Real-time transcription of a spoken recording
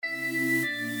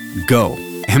Go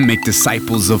and make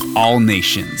disciples of all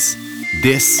nations.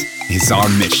 This is our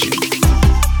mission.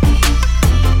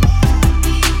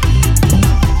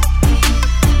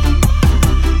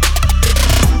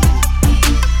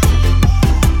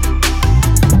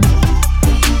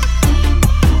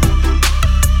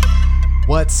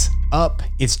 What's up?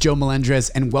 It's Joe Melendrez,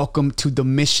 and welcome to the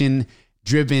Mission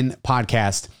Driven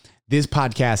Podcast. This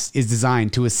podcast is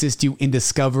designed to assist you in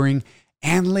discovering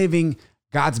and living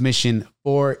God's mission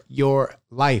for your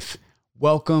life.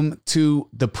 Welcome to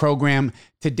the program.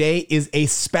 Today is a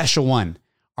special one.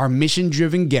 Our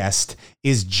mission-driven guest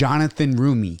is Jonathan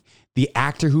Roumie, the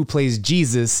actor who plays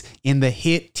Jesus in the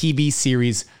hit TV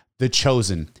series, The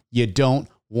Chosen. You don't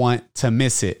want to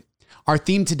miss it. Our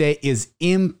theme today is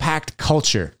impact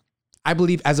culture. I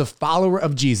believe as a follower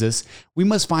of Jesus, we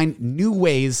must find new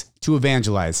ways to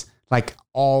evangelize, like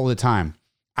all the time.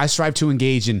 I strive to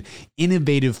engage in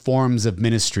innovative forms of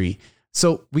ministry.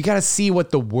 So we got to see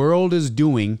what the world is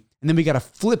doing, and then we got to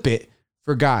flip it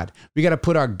for God. We got to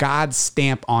put our God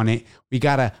stamp on it. We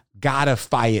got to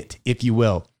Godify it, if you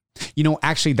will. You know,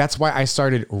 actually, that's why I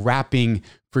started rapping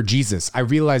for Jesus. I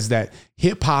realized that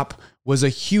hip hop was a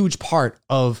huge part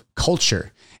of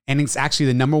culture, and it's actually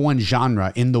the number one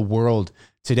genre in the world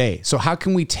today. So how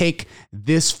can we take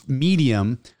this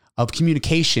medium of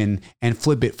communication and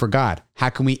flip it for God? How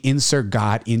can we insert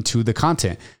God into the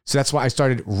content? So that's why I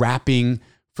started rapping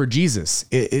for Jesus.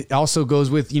 It also goes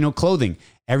with, clothing.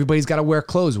 Everybody's got to wear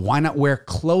clothes. Why not wear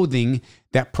clothing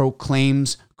that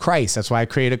proclaims Christ? That's why I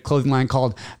created a clothing line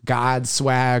called God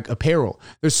Swag Apparel.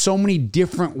 There's so many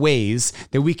different ways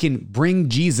that we can bring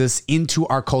Jesus into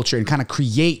our culture and kind of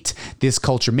create this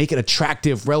culture, make it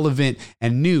attractive, relevant,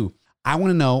 and new. I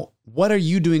want to know, what are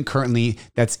you doing currently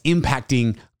that's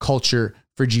impacting culture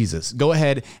for Jesus? Go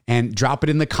ahead and drop it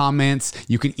in the comments.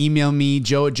 You can email me,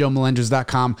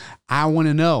 joe@joemelendrez.com. I want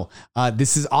to know.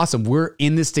 This is awesome. We're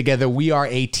in this together. We are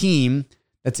a team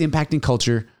that's impacting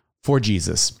culture for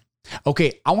Jesus.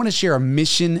 Okay, I want to share a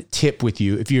mission tip with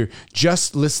you. If you're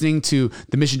just listening to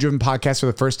the Mission Driven Podcast for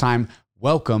the first time,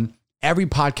 welcome. Every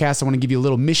podcast, I want to give you a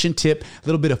little mission tip, a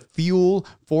little bit of fuel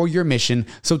for your mission.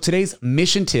 So today's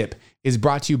mission tip is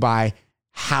brought to you by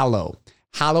Hallow.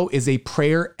 Hallow is a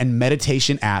prayer and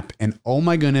meditation app, and oh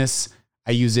my goodness,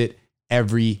 I use it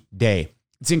every day.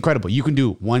 It's incredible. You can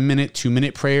do 1 minute, 2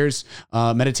 minute prayers,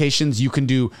 meditations. You can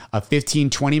do a 15,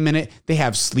 20 minute. They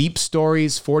have sleep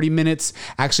stories, 40 minutes.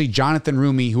 Actually, Jonathan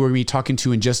Roumie, who we're going to be talking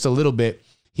to in just a little bit,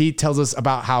 he tells us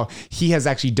about how he has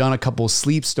actually done a couple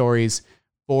sleep stories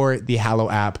for the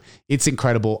Hallow app. It's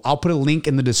incredible. I'll put a link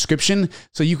in the description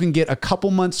so you can get a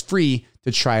couple months free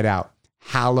to try it out.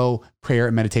 Hallow prayer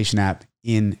and meditation app.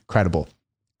 Incredible.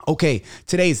 Okay,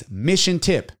 today's mission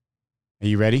tip. Are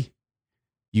you ready?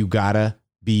 You gotta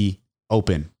be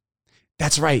open.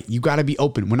 That's right. You gotta be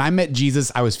open. When I met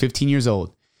Jesus, I was 15 years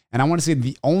old. And I want to say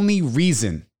the only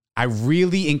reason I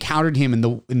really encountered him in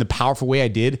the powerful way I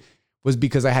did was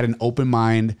because I had an open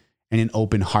mind and an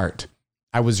open heart.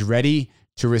 I was ready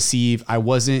to receive. I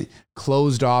wasn't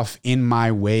closed off in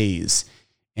my ways.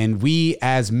 And we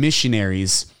as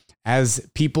missionaries, as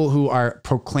people who are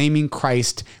proclaiming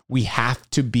Christ, we have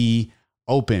to be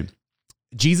open.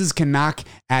 Jesus can knock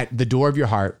at the door of your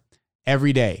heart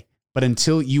every day, but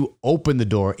until you open the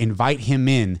door, invite him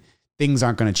in, things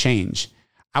aren't going to change.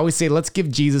 I always say, let's give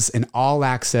Jesus an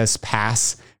all-access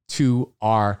pass to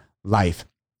our life.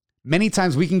 Many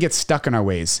times we can get stuck in our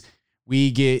ways.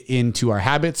 We get into our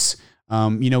habits.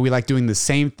 We like doing the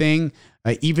same thing.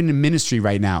 Even in ministry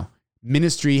right now,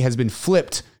 ministry has been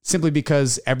flipped simply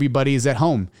because everybody is at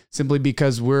home, simply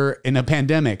because we're in a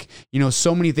pandemic.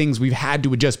 So many things we've had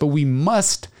to adjust, but we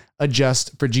must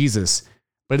adjust for Jesus.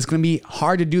 But it's going to be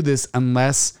hard to do this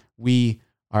unless we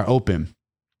are open.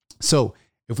 So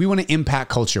if we want to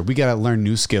impact culture, we got to learn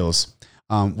new skills.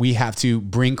 We have to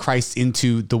bring Christ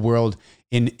into the world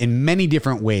in many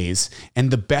different ways. And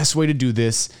the best way to do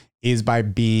this is by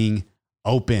being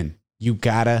open. You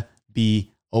got to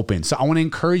be open. So I want to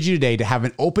encourage you today to have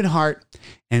an open heart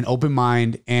and an open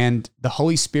mind, and the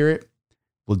Holy Spirit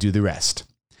will do the rest.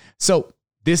 So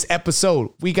this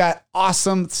episode, we got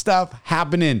awesome stuff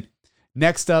happening.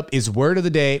 Next up is Word of the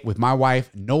Day with my wife,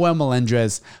 Noelle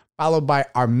Melendrez, followed by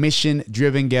our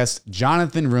mission-driven guest,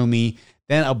 Jonathan Roumie.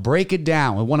 Then I'll break it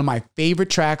down with one of my favorite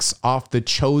tracks off the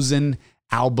Chosen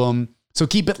album. So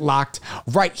keep it locked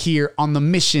right here on the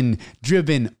Mission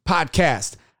Driven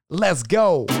Podcast. Let's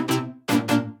go.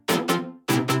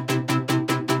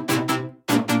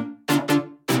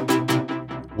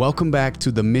 Welcome back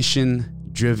to the Mission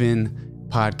Driven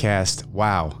Podcast.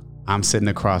 Wow, I'm sitting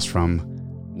across from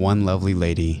one lovely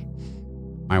lady,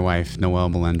 my wife, Noelle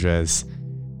Melendrez.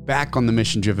 back on the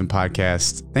Mission Driven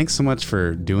podcast. Thanks so much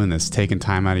for doing this, taking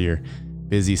time out of your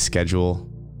busy schedule.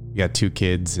 You got 2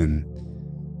 kids and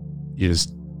you're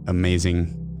just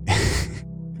amazing.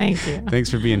 Thank you. Thanks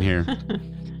for being here.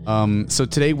 So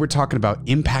today we're talking about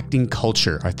impacting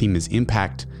culture. Our theme is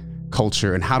impact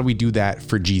culture, and how do we do that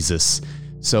for Jesus?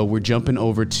 So we're jumping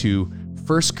over to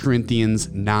 1 Corinthians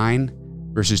 9,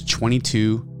 verses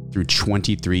 22 through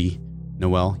 23.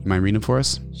 Noelle, you mind reading for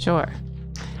us? Sure.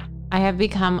 I have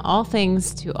become all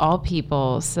things to all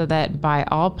people, so that by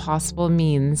all possible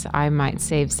means I might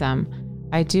save some.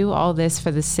 I do all this for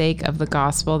the sake of the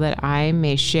gospel, that I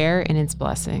may share in its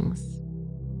blessings.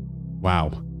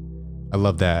 Wow. I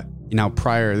love that.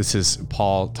 This is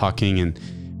Paul talking, and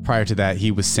prior to that,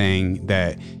 he was saying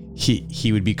that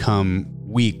he would become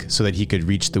weak so that he could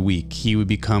reach the weak. He would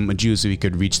become a Jew so he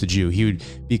could reach the Jew. He would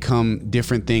become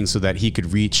different things so that he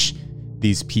could reach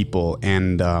these people.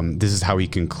 And this is how he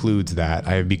concludes that.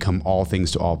 I have become all things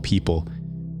to all people.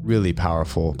 Really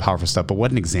powerful stuff. But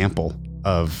what an example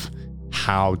of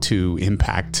how to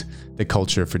impact the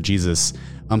culture for Jesus.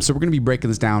 So we're going to be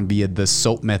breaking this down via the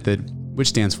SOAP method, which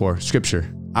stands for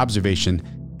Scripture,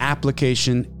 Observation,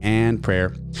 Application, and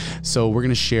Prayer. So we're going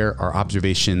to share our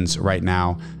observations right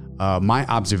now. My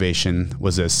observation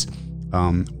was this: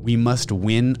 we must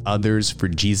win others for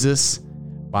Jesus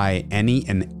by any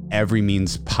and every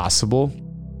means possible.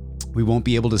 We won't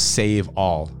be able to save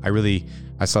all.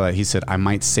 I saw that he said, I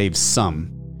might save some,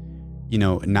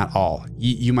 not all.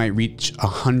 You might reach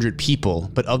 100 people,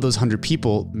 but of those 100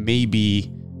 people, maybe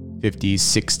 50,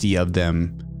 60 of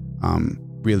them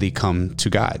really come to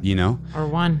God, or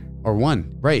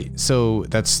one. Right. So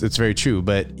that's very true.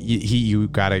 But you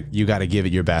gotta give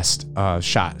it your best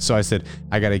shot. So I said,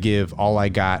 I gotta give all I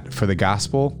got for the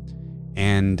gospel,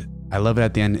 and I love it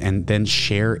at the end, and then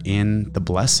share in the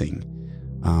blessing,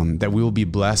 that we will be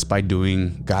blessed by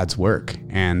doing God's work.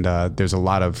 And there's a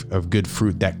lot of good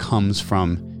fruit that comes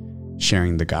from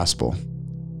sharing the gospel.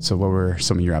 So what were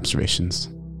some of your observations?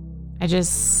 I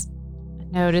just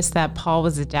noticed that Paul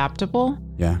was adaptable.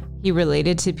 Yeah. He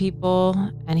related to people,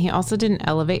 and he also didn't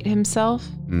elevate himself.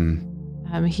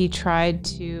 He tried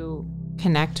to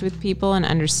connect with people and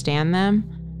understand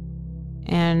them.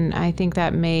 And I think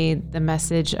that made the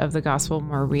message of the gospel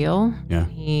more real. Yeah.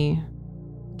 He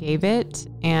gave it,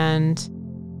 and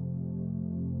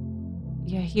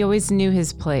he always knew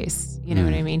his place. You know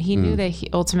what I mean? He knew that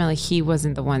he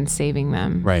wasn't the one saving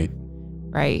them. Right.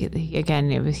 Right.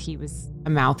 He was a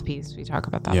mouthpiece. We talk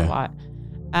about that a lot.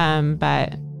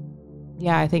 But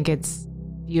yeah, I think it's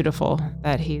beautiful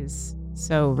that he's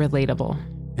so relatable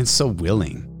and so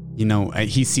willing.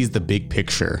 He sees the big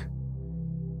picture,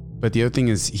 but the other thing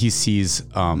is he sees,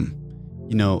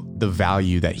 the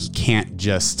value that he can't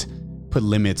just put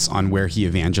limits on where he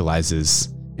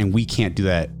evangelizes, and we can't do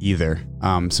that either.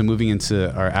 So moving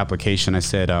into our application, I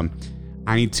said,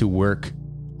 I need to work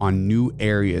on new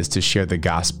areas to share the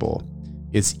gospel.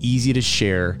 It's easy to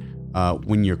share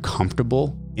when you're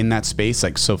comfortable in that space.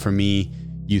 So for me,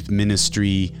 youth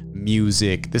ministry,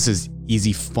 music, this is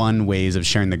easy, fun ways of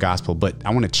sharing the gospel. But I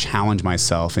want to challenge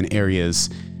myself in areas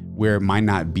where it might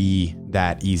not be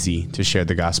that easy to share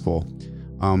the gospel.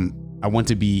 I want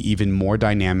to be even more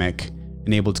dynamic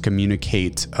and able to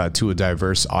communicate to a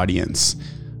diverse audience.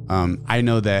 I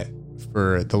know that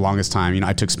for the longest time,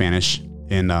 I took Spanish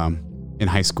in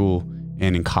high school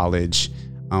and in college,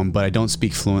 but I don't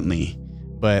speak fluently,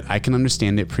 but I can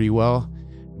understand it pretty well.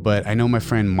 But I know my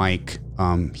friend Mike,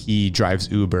 he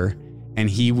drives Uber, and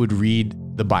he would read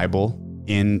the Bible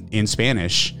in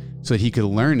Spanish so that he could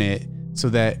learn it, so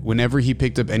that whenever he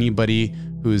picked up anybody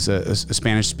who's a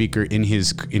Spanish speaker in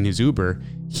his Uber,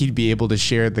 he'd be able to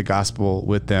share the gospel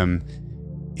with them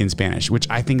in Spanish, which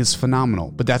I think is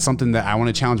phenomenal. But that's something that I want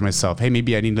to challenge myself. Hey,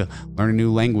 maybe I need to learn a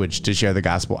new language to share the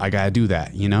gospel. I got to do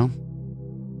that,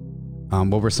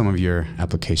 What were some of your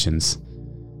applications?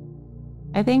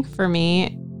 I think for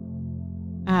me,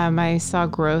 I saw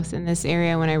growth in this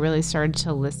area when I really started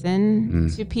to listen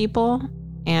to people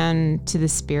and to the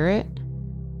Spirit.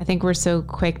 I think we're so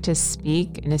quick to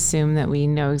speak and assume that we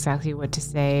know exactly what to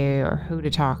say or who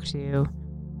to talk to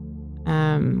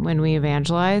when we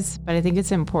evangelize. But I think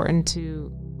it's important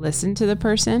to listen to the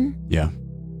person. Yeah.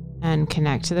 And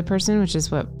connect to the person, which is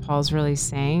what Paul's really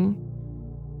saying.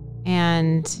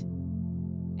 And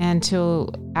to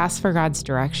ask for God's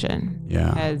direction.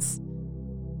 Yeah. Because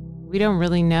we don't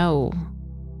really know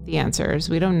the answers.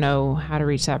 We don't know how to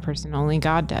reach that person. Only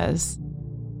God does.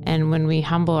 And when we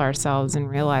humble ourselves and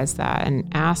realize that and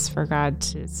ask for God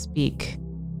to speak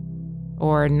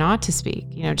or not to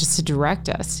speak, just to direct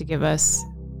us, to give us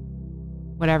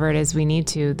whatever it is we need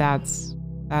to, that's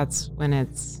that's when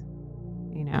it's,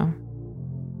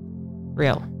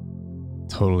 real.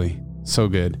 Totally. So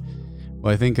good.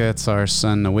 Well, I think that's our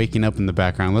son waking up in the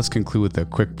background. Let's conclude with a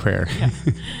quick prayer. Yeah.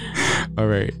 All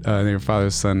right. In the name of Father,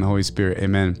 Son, Holy Spirit.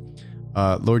 Amen.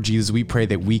 Lord Jesus, we pray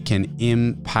that we can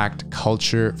impact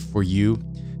culture for you,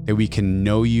 that we can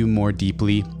know you more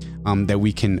deeply, that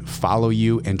we can follow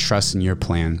you and trust in your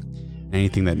plan.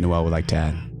 Anything that Noel would like to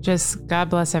add? Just God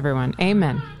bless everyone.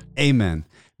 Amen. Amen.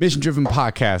 Mission Driven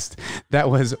Podcast. That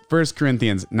was 1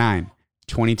 Corinthians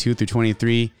 9:22 through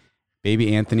 23.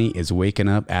 Baby Anthony is waking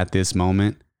up at this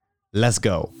moment. Let's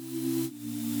go.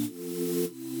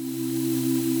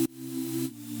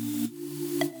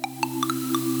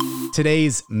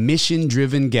 Today's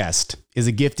mission-driven guest is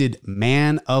a gifted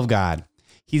man of God.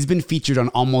 He's been featured on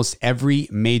almost every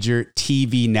major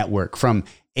TV network, from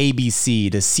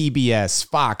ABC to CBS,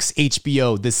 Fox,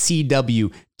 HBO, The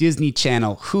CW, Disney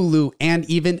Channel, Hulu, and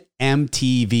even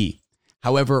MTV.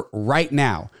 However, right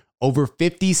now, over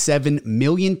 57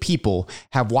 million people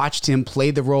have watched him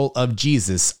play the role of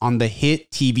Jesus on the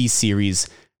hit TV series,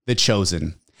 The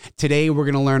Chosen. Today, we're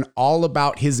going to learn all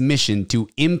about his mission to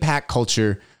impact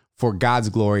culture for God's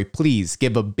glory. Please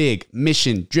give a big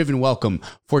mission-driven welcome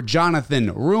for Jonathan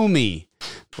Roumie.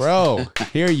 Bro,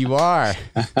 here you are.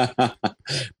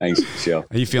 Thanks, Joe.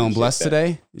 Are you feeling blessed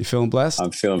today? You feeling blessed?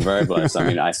 I'm feeling very blessed. I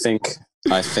mean, I think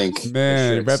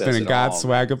man, repping in God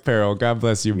Swag Apparel. God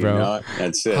bless you, bro.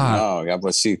 That's it. No, God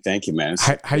bless you. Thank you, man.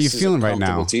 How are you feeling right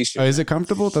now? T-shirt, is it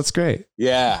comfortable? That's great.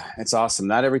 Yeah, it's awesome.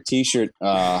 Not every T-shirt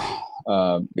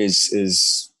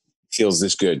is feels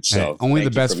this good. So hey, only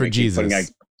the best for Jesus.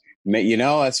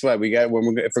 That's what we got.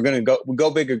 If we're gonna go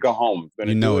big or go home. We're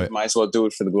gonna do it. Might as well do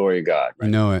it for the glory of God. Right?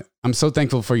 You know it. I'm so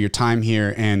thankful for your time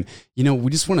here, and we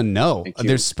just want to know.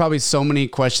 There's probably so many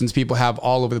questions people have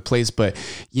all over the place, but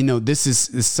this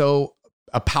is so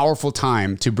a powerful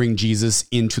time to bring Jesus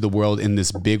into the world in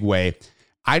this big way.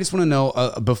 I just want to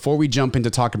know before we jump into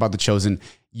talk about The Chosen,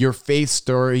 your faith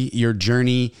story, your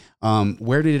journey.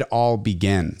 Where did it all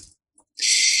begin?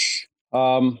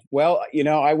 Well,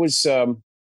 I was.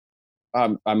 I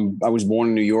was born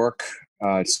in New York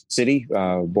City,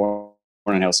 born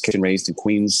in Hell's Kitchen, raised in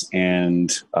Queens, and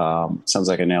sounds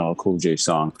like an LL Cool J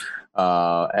song,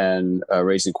 and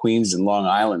raised in Queens and Long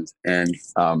Island. And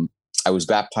I was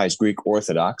baptized Greek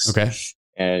Orthodox. Okay.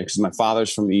 And because my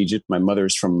father's from Egypt, my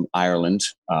mother's from Ireland,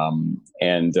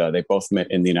 and they both met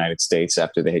in the United States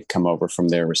after they had come over from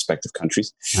their respective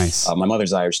countries. Nice. My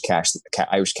mother's Irish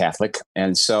Catholic,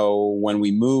 and so when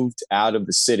we moved out of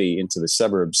the city into the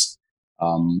suburbs,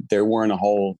 there weren't a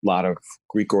whole lot of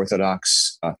Greek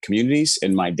Orthodox communities.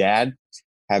 And my dad,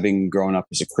 having grown up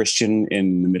as a Christian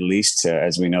in the Middle East,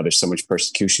 as we know, there's so much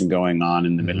persecution going on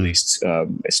in the Middle East,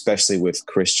 especially with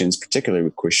Christians, particularly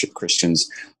with Christians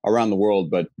around the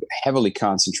world, but heavily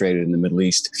concentrated in the Middle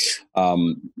East.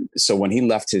 So when he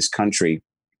left his country,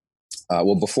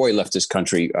 before he left his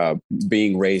country,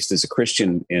 being raised as a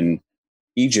Christian in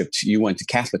Egypt, you went to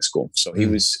Catholic school. So he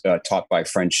was taught by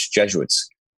French Jesuits.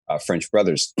 French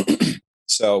brothers.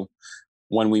 So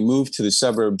when we moved to the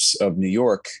suburbs of New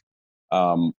York,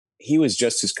 he was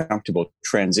just as comfortable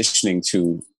transitioning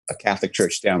to a Catholic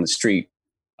church down the street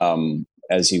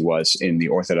as he was in the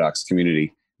Orthodox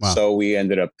community. Wow. So we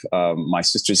ended up, my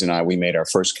sisters and I, we made our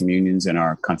first communions and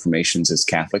our confirmations as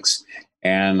Catholics.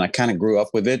 And I kind of grew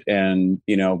up with it. And,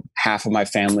 half of my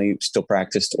family still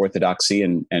practiced Orthodoxy,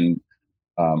 and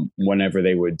whenever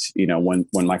they would, when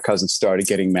my cousins started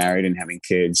getting married and having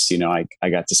kids, I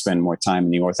got to spend more time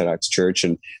in the Orthodox Church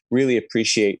and really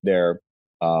appreciate their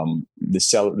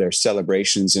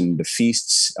celebrations and the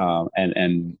feasts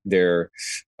and the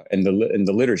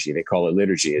liturgy. They call it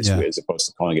liturgy as opposed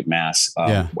to calling it mass.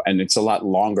 And it's a lot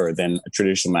longer than a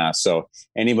traditional mass. So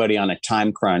anybody on a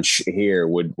time crunch here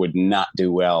would not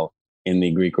do well in the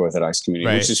Greek Orthodox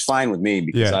community, which is fine with me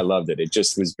because I loved it. It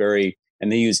just was very.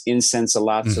 And they use incense a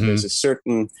lot. So there's a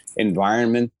certain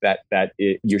environment that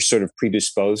you're sort of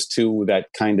predisposed to that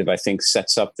kind of, I think,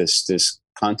 sets up this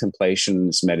contemplation,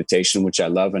 this meditation, which I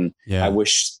love. And I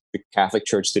wish the Catholic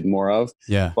Church did more of.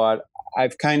 Yeah. But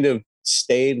I've kind of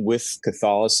stayed with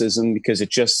Catholicism because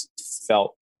it just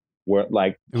felt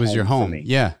like it was your home.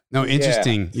 Yeah. No,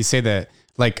 interesting. You say that.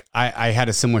 Like I had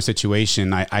a similar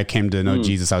situation. I came to know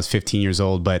Jesus. I was 15 years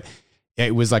old, but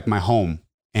it was like my home.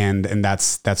 And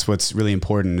that's what's really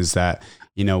important is that,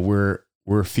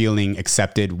 we're feeling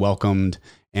accepted, welcomed,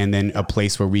 and then a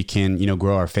place where we can,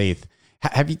 grow our faith.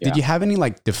 Did you have any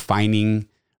like defining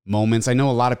moments? I know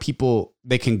a lot of people,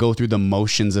 they can go through the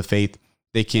motions of faith.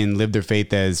 They can live their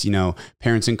faith as,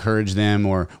 parents encourage them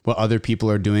or what other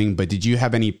people are doing. But did you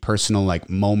have any personal like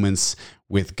moments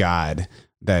with God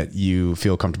that you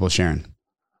feel comfortable sharing?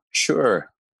 Sure.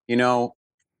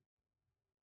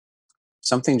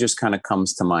 Something just kind of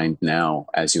comes to mind now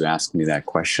as you ask me that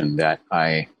question, that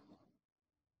I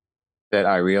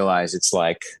realize it's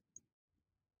like,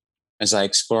 as I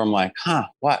explore, I'm like,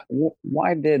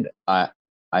 why did I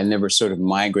never sort of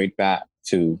migrate back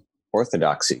to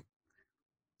orthodoxy?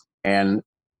 And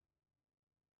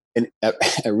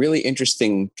a really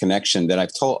interesting connection that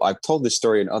I've told this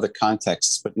story in other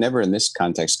contexts, but never in this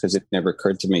context, because it never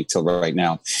occurred to me till right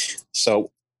now.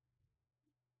 So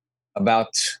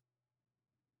about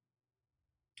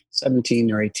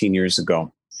 17 or 18 years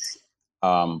ago,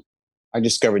 I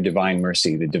discovered Divine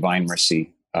Mercy, the Divine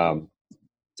Mercy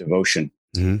devotion,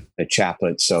 the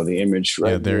chaplet. So the image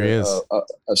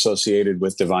associated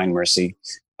with Divine Mercy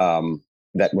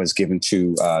that was given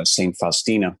to Saint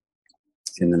Faustina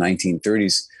in the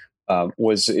 1930s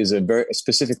is a very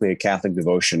specifically a Catholic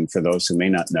devotion for those who may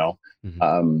not know.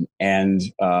 And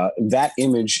that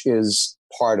image is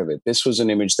part of it. This was an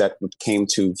image that came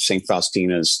to Saint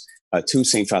Faustina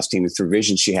through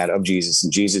visions she had of Jesus,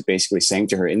 and Jesus basically saying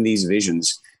to her in these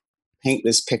visions, paint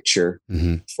this picture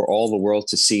for all the world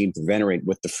to see and to venerate,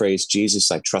 with the phrase,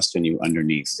 Jesus, I trust in you,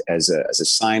 underneath, as a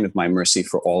sign of my mercy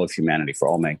for all of humanity, for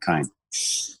all mankind.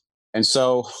 And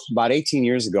so about 18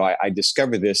 years ago, I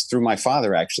discovered this through my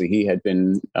father. Actually, he had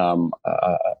been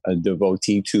a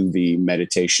devotee to the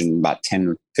meditation about 10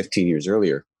 or 15 years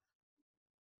earlier.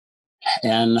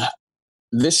 And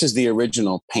this is the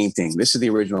original painting. This is the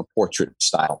original portrait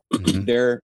style.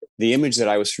 The image that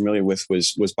I was familiar with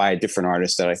was by a different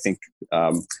artist that I think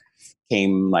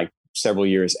came like several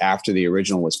years after the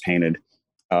original was painted,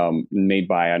 made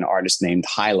by an artist named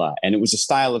Hyla. And it was a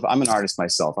style of, I'm an artist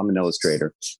myself, I'm an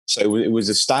illustrator. So it was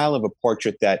a style of a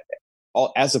portrait that,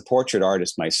 as a portrait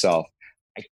artist myself,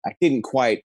 it didn't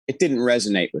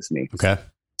resonate with me. Okay.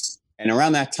 And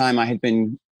around that time, I had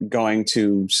been going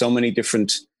to so many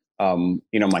different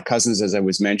my cousins, as I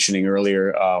was mentioning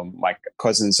earlier, my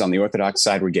cousins on the Orthodox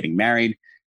side were getting married,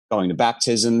 going to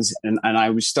baptisms, and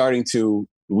I was starting to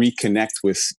reconnect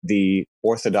with the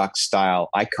Orthodox style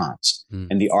icons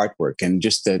and the artwork, and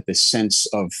just the sense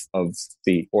of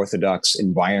the Orthodox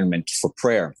environment for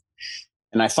prayer.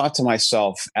 And I thought to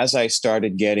myself, as I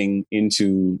started getting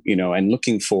into, and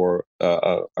looking for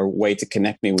a way to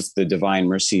connect me with the Divine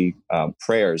Mercy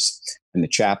prayers and the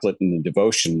chaplet and the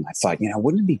devotion, I thought,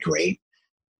 wouldn't it be great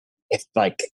if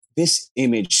this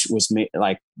image was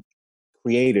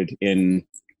created in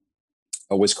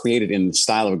the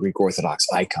style of a Greek Orthodox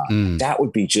icon? That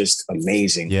would be just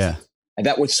amazing. Yeah. And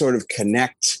that would sort of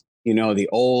connect, the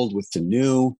old with the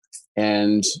new.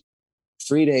 And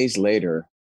 3 days later,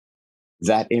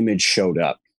 that image showed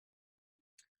up.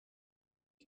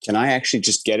 Can I actually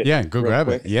just get it? Yeah, go grab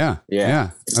it. Yeah.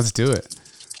 Let's do it.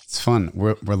 It's fun.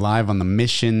 We're live on the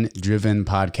Mission Driven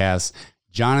podcast.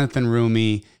 Jonathan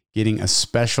Roumie getting a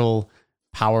special,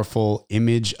 powerful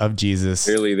image of Jesus.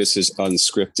 Clearly, this is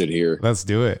unscripted here. Let's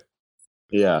do it.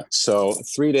 Yeah. So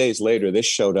 3 days later, this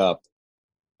showed up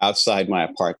outside my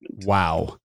apartment.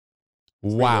 Wow.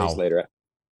 3 days later,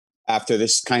 after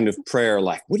this kind of prayer,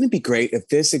 wouldn't it be great if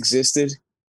this existed,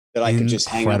 that I could just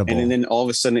hang up? And then all of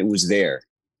a sudden it was there.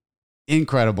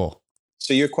 Incredible.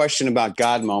 So your question about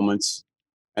God moments,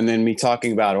 and then me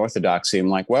talking about orthodoxy, I'm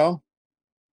like, well,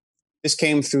 this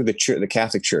came through the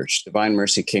Catholic Church. Divine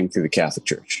Mercy came through the Catholic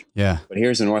Church. Yeah. But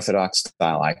here's an Orthodox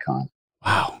style icon.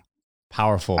 Wow.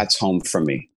 Powerful. That's home for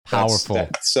me. Powerful.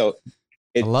 So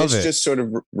this just sort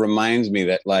of reminds me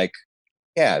that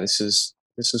this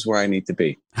is where I need to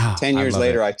be. 10 years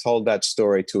later, I told that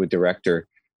story to a director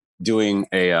doing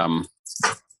a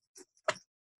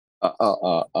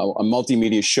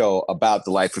multimedia show about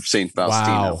the life of Saint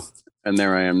Faustina. Wow. And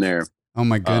there I am there. Oh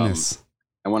my goodness.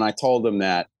 And when I told him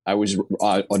that, I was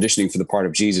auditioning for the part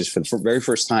of Jesus for the very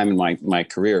first time in my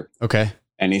career. Okay.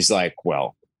 And he's like,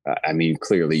 well,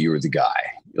 clearly you were the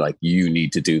guy. You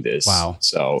need to do this. Wow.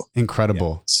 So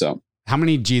incredible. Yeah. So how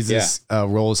many Jesus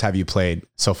roles have you played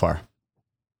so far?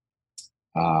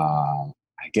 I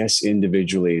guess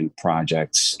individually in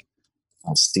projects,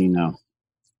 Faustina,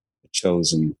 The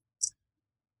Chosen,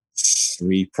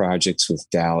 3 projects with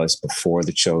Dallas before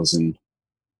The Chosen,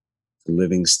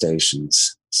 Living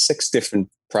Stations, 6 different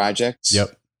projects.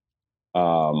 Yep.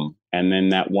 And then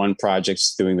that one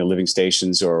project's doing the Living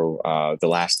Stations, or The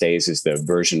Last Days is the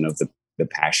version of the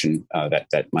Passion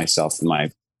that myself and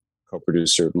my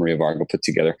co-producer Maria Vargo put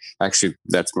together. Actually,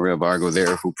 that's Maria Vargo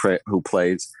there who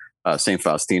plays Saint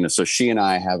Faustina. So she and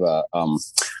I have a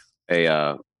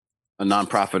a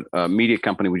nonprofit media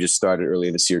company we just started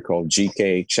earlier this year called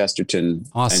GK Chesterton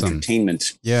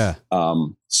Entertainment. Yeah.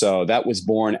 So that was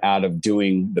born out of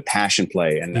doing the Passion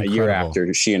Play. And a year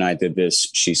after she and I did this,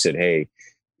 she said, "Hey,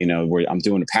 I'm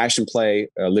doing a Passion Play,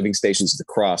 Living Stations of the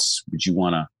Cross. Would you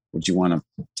want to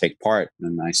take part?"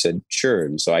 And I said, "Sure."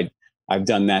 And so I've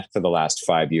done that for the last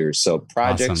 5 years. So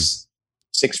projects,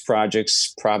 6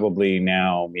 projects, probably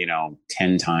now,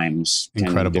 10 times. 10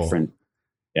 Incredible. Different.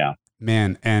 Yeah.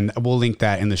 Man, and we'll link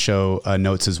that in the show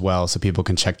notes as well, so people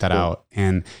can check that out.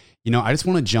 And, I just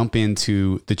want to jump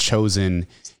into The Chosen,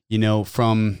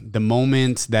 from the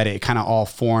moment that it kind of all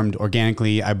formed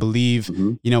organically. I believe,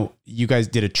 you guys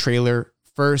did a trailer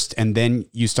first and then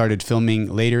you started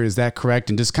filming later. Is that correct?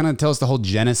 And just kind of tell us the whole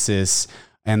genesis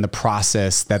and the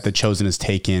process that The Chosen has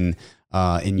taken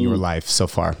in your life so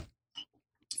far.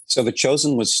 So The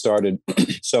Chosen was started,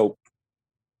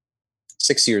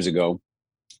 6 years ago.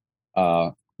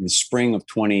 In the spring of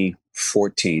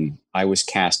 2014, I was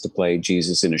cast to play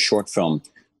Jesus in a short film,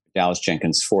 Dallas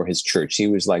Jenkins, for his church. He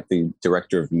was like the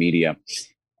director of media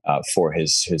for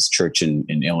his church in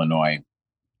Illinois,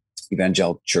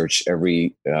 Evangelical Church.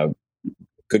 Every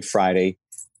Good Friday,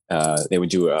 they would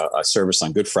do a service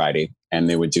on Good Friday, and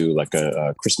they would do like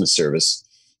a Christmas service,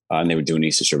 and they would do an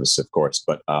Easter service, of course.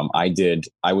 But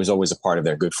I was always a part of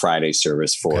their Good Friday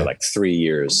service for like 3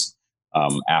 years.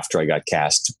 After I got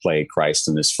cast to play Christ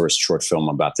in this first short film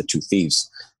about the 2 thieves,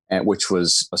 which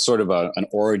was a sort of an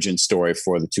origin story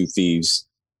for the 2 thieves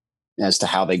as to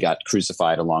how they got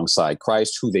crucified alongside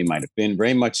Christ, who they might have been,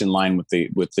 very much in line with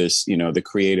this, the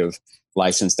creative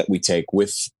license that we take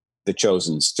with The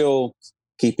Chosen, still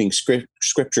keeping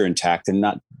scripture intact and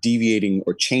not deviating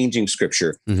or changing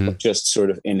scripture, but just sort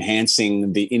of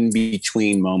enhancing the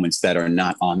in-between moments that are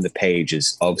not on the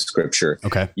pages of scripture,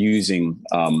 using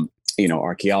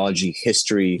archaeology,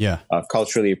 history,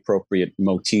 culturally appropriate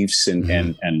motifs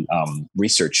and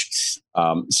research.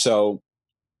 So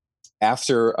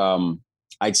after,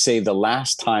 I'd say the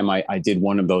last time I did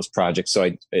one of those projects,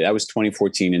 so that was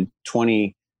 2014, and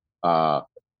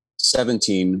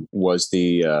 2017 was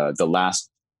the last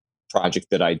project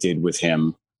that I did with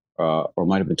him, or it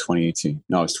might have been 2018.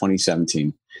 No, it was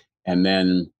 2017. And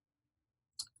then,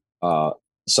 so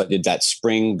I did that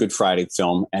spring Good Friday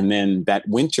film. And then that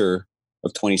winter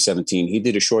of 2017, he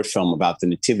did a short film about the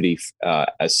nativity,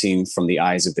 as seen from the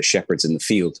eyes of the shepherds in the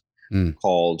field,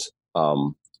 called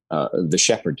The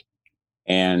Shepherd.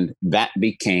 And that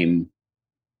became,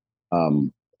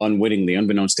 unwittingly,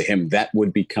 unbeknownst to him, that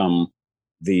would become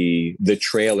the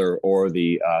trailer or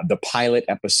the pilot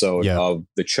episode of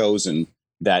The Chosen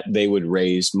that they would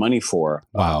raise money for.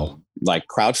 Wow. Like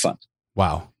crowdfund.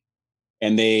 Wow.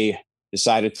 And they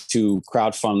decided to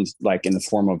crowdfund like in the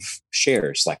form of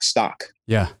shares, like stock.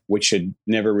 Yeah. Which had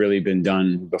never really been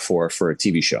done before for a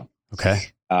TV show. Okay.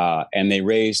 And they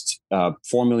raised $4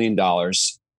 million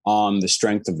on the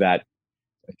strength of that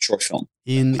short film.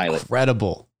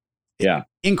 Incredible. Yeah.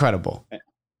 Incredible.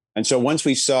 And so once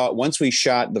we shot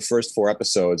the first 4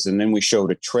 episodes, and then we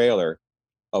showed a trailer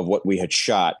of what we had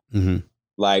shot,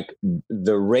 like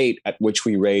the rate at which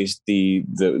we raised the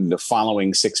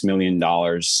following $6 million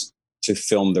to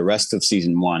film the rest of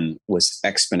season 1 was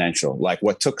exponential. Like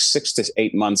what took 6 to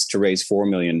 8 months to raise $4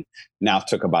 million now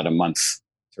took about a month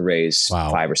to raise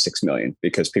 $5 or $6 million,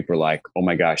 because people are like, "Oh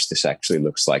my gosh, this actually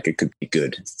looks like it could be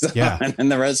good." Yeah.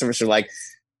 And the rest of us are like,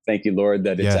 "Thank you, Lord,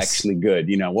 that it's actually good."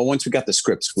 Well, once we got the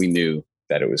scripts, we knew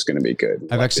that it was going to be good.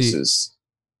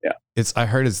 I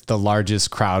heard it's the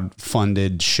largest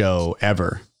crowd-funded show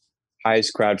ever.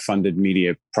 Highest crowd-funded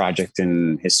media project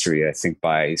in history, I think,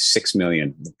 by $6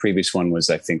 million. The previous one was,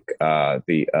 I think,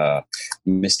 the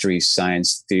Mystery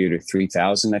Science Theater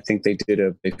 3000. I think they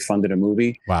funded a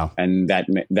movie. Wow. And that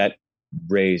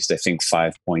raised, I think,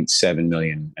 $5.7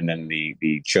 million. And then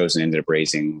the Chosen ended up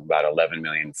raising about $11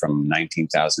 million from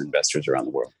 19,000 investors around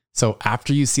the world. So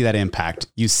after you see that impact,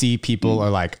 you see people are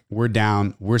like, "We're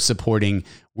down, we're supporting,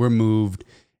 we're moved."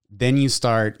 Then you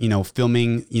start,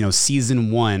 filming,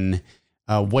 season 1.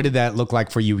 What did that look like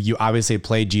for you? You obviously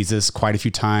played Jesus quite a few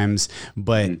times,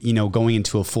 but, going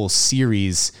into a full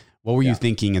series, what were you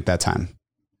thinking at that time?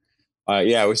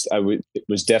 It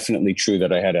was definitely true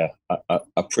that I had a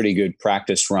pretty good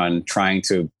practice run trying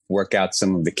to work out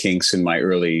some of the kinks in my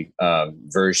early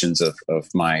versions of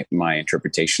my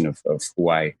interpretation of who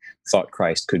I thought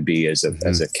Christ could be as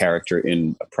a character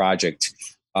in a project,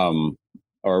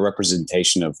 or a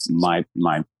representation of my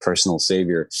personal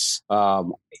savior. I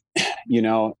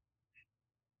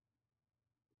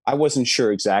wasn't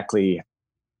sure exactly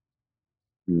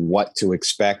what to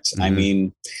expect. I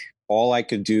mean, all I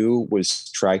could do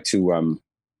was try to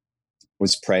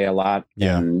was pray a lot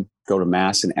and go to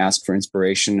mass and ask for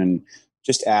inspiration and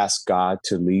just ask God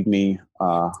to lead me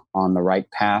on the right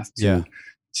path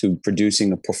to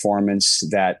producing a performance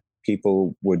that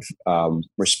people would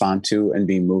respond to and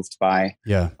be moved by.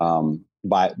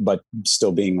 But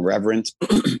still being reverent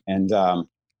and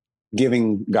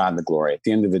giving God the glory. At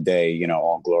the end of the day,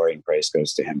 all glory and praise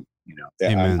goes to Him.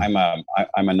 I'm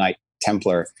a Knight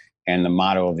Templar, and the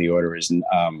motto of the order is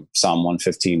Psalm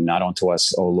 115: "Not unto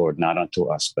us, O Lord, not unto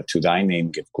us, but to Thy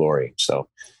name give glory." So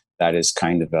that is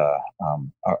kind of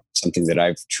something that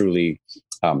I've truly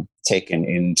taken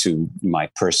into my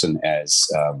person as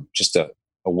just a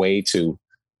way to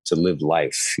live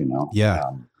life. And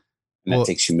that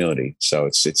takes humility. So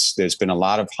there's been a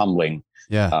lot of humbling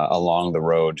along the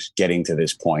road getting to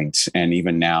this point, and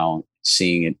even now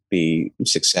seeing it be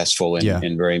successful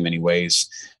in very many ways.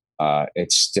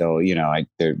 It's still,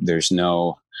 there's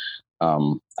no,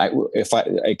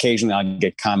 occasionally I'll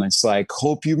get comments like,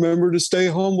 "Hope you remember to stay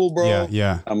humble, bro."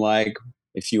 I'm like,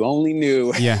 if you only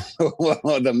knew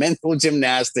the mental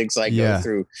gymnastics I go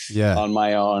through on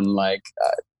my own, like,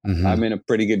 I'm in a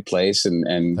pretty good place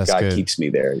and That's God good. Keeps me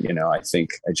there. I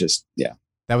think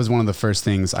that was one of the first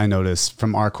things I noticed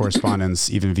from our correspondence,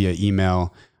 even via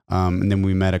email. And then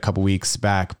we met a couple weeks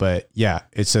back, but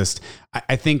it's just,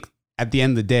 I think at the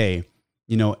end of the day,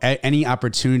 any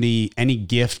opportunity, any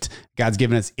gift God's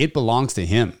given us, it belongs to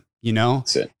Him, and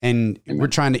Amen. We're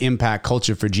trying to impact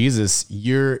culture for Jesus.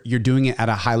 You're doing it at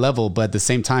a high level, but at the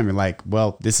same time, you're like,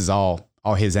 well, this is all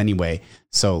His anyway.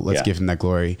 So let's give Him that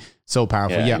glory. So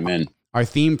powerful. Amen. Our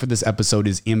theme for this episode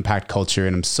is impact culture.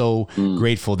 And I'm so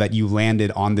grateful that you landed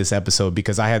on this episode,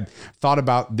 because I had thought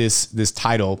about this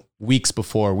title weeks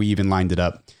before we even lined it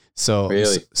up. So,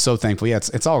 really? So thankful. Yeah.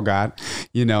 It's all God,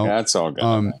 That's all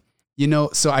God.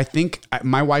 So I think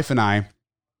my wife and I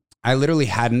literally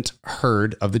hadn't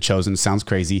heard of The Chosen. Sounds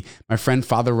crazy. My friend,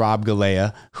 Father Rob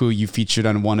Galea, who you featured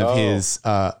on one of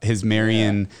his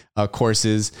Marian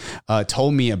courses,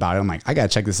 told me about it. I'm like, I got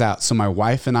to check this out. So my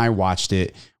wife and I watched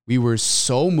it. We were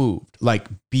so moved, like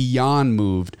beyond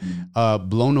moved,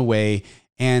 blown away.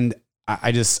 And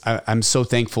I'm so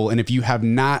thankful. And if you have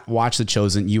not watched The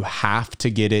Chosen, you have to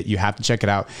get it. You have to check it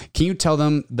out. Can you tell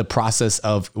them the process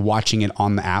of watching it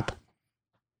on the app?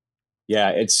 Yeah,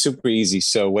 it's super easy.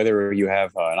 So whether you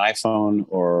have an iPhone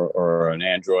or an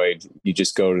Android, you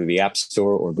just go to the App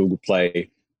Store or Google Play,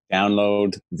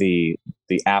 download the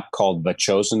app called The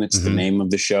Chosen. It's the name of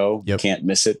the show. You can't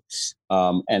miss it.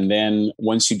 And then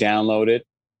once you download it,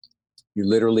 you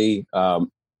literally,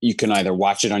 you can either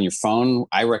watch it on your phone.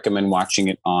 I recommend watching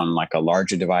it on like a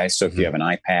larger device. So if you have an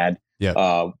iPad,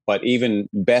 but even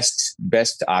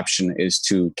best option is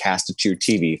to cast it to your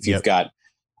TV. If you've got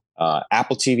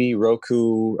Apple TV,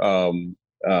 Roku,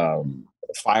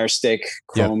 Fire Stick,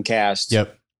 Chromecast,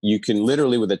 you can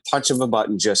literally, with a touch of a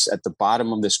button, just at the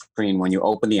bottom of the screen, when you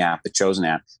open the app, The Chosen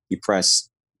app, you press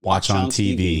Watch on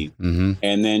TV.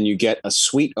 And then you get a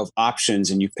suite of options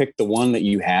and you pick the one that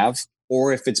you have.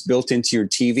 Or if it's built into your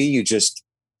TV, you just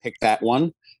pick that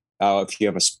one. If you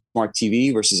have a smart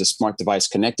TV versus a smart device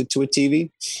connected to a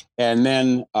TV. And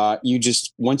then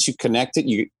once you connect it,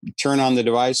 you turn on the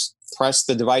device, press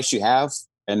the device you have,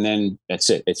 and then that's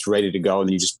it. It's ready to go.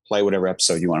 And you just play whatever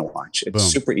episode you want to watch. It's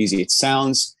super easy. It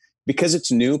sounds, because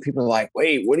it's new, people are like,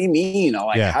 wait, what do you mean?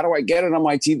 How do I get it on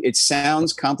my TV? It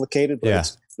sounds complicated, but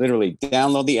it's literally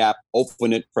download the app,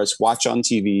 open it, press watch on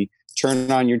TV, turn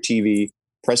on your TV,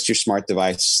 press your smart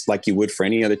device like you would for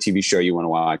any other TV show you want to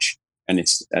watch. And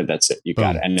that's it. You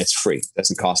got it. And it's free. It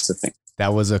doesn't cost a thing.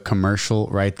 That was a commercial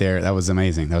right there. That was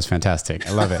amazing. That was fantastic.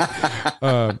 I love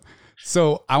it.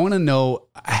 So I want to know,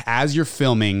 as you're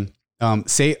filming, I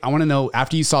want to know,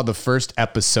 after you saw the first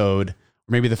episode, or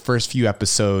maybe the first few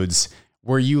episodes,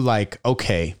 were you like,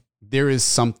 okay, there is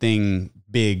something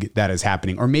big that is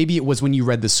happening? Or maybe it was when you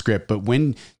read the script, but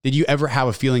when did you ever have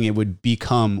a feeling it would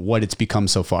become what it's become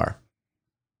so far?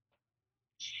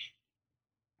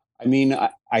 I mean,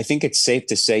 I think it's safe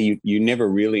to say you never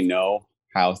really know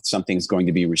how something's going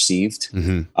to be received.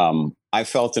 I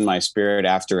felt in my spirit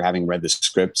after having read the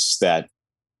scripts that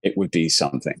it would be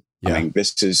something. I mean,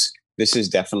 this is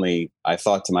definitely, I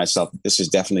thought to myself, this is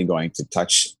definitely going to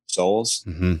touch souls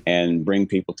and bring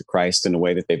people to Christ in a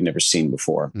way that they've never seen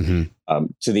before.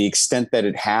 To the extent that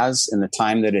it has, in the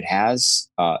time that it has,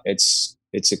 it's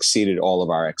exceeded all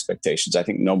of our expectations. I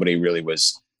think nobody really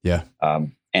was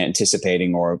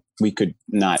anticipating, or we could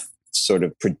not sort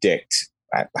of predict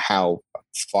how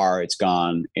far it's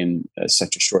gone in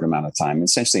such a short amount of time,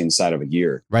 essentially inside of a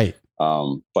year. Right.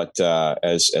 But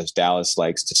as Dallas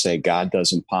likes to say, God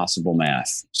does impossible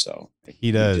math. So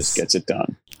he does. He just gets it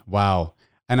done. Wow.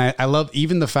 And I love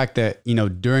even the fact that,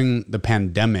 during the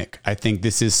pandemic, I think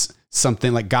this is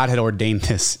something like God had ordained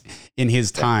this in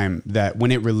his time, that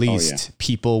when it released,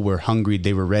 people were hungry,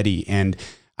 they were ready. And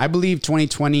I believe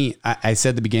 2020, I said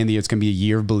at the beginning of the year, it's going to be a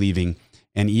year of believing.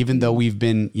 And even though we've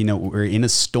been, we're in a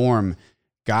storm,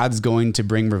 God's going to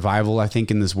bring revival, I think,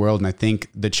 in this world. And I think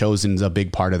The Chosen is a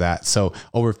big part of that. So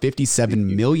over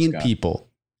 57 million people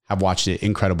have watched it.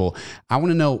 Incredible. I want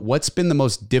to know, what's been the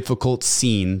most difficult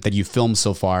scene that you filmed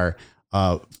so far,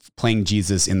 playing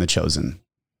Jesus in The Chosen?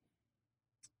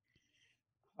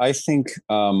 I think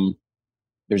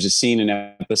there's a scene in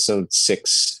episode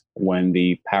 6 when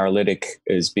the paralytic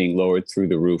is being lowered through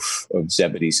the roof of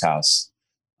Zebedee's house.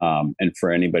 And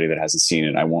for anybody that hasn't seen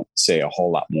it, I won't say a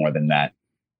whole lot more than that.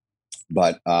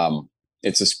 But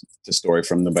it's a story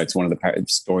it's one of the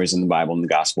stories in the Bible and the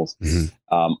Gospels.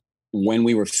 Mm-hmm. When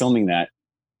we were filming that,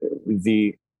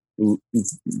 the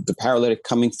paralytic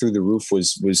coming through the roof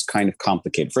was kind of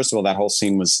complicated. First of all, that whole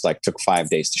scene took 5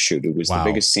 days to shoot. It was the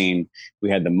biggest scene. We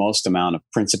had the most amount of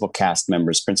principal cast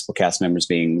members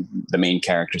being the main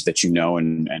characters that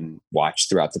and watch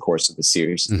throughout the course of the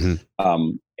series.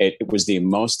 Mm-hmm. It was the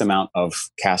most amount of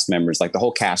cast members. Like, the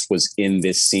whole cast was in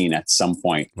this scene at some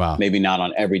point. Wow. Maybe not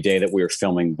on every day that we were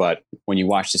filming, but when you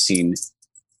watch the scene,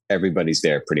 everybody's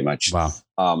there pretty much. Wow.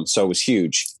 So it was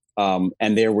huge.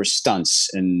 And there were stunts,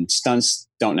 and stunts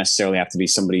don't necessarily have to be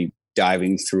somebody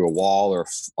diving through a wall or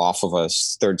off of a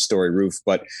 3rd-story roof,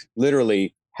 but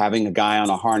literally having a guy on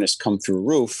a harness come through a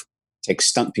roof takes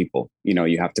stunt people.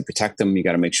 You have to protect them. You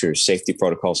got to make sure safety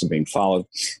protocols are being followed.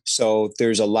 So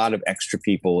there's a lot of extra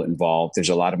people involved. There's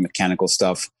a lot of mechanical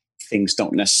stuff. Things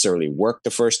don't necessarily work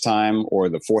the first time or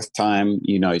the 4th time,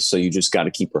 so you just got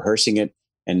to keep rehearsing it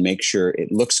and make sure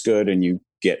it looks good and you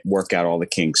work out all the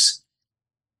kinks.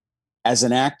 As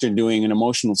an actor doing an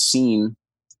emotional scene,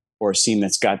 or a scene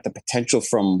that's got the potential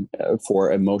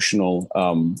for emotional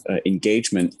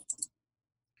engagement,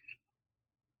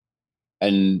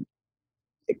 and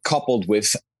coupled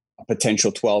with a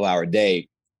potential 12-hour day,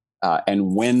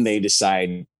 and when they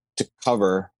decide to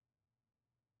cover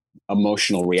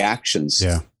emotional reactions,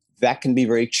 that can be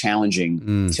very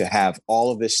challenging to have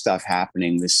all of this stuff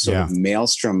happening, this sort of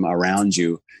maelstrom around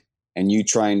you, and you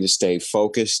trying to stay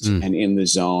focused and in the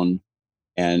zone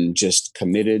and just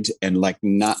committed and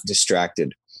not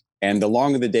distracted. And the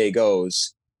longer the day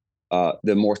goes,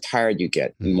 the more tired you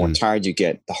get. The more tired you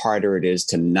get, the harder it is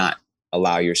to not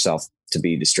allow yourself to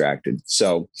be distracted.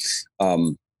 So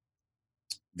I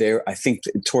think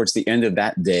towards the end of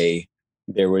that day,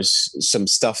 there was some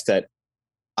stuff that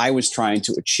I was trying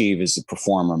to achieve as a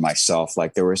performer myself.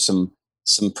 Like, there were some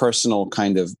personal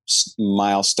kind of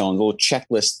milestones, little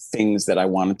checklist things that I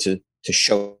wanted to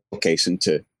showcase and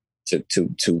to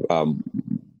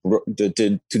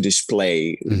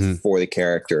display for the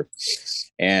character.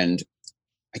 And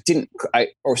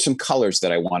or some colors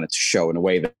that I wanted to show in a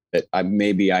way that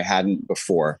I hadn't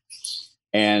before.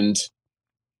 And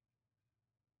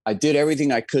I did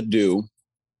everything I could do.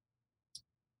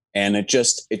 And it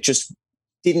just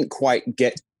didn't quite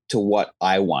get to what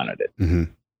I wanted it. Mm-hmm.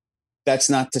 That's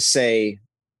not to say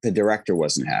the director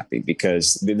wasn't happy,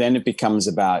 because then it becomes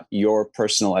about your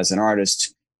personal, as an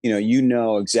artist,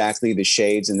 exactly the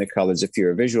shades and the colors. If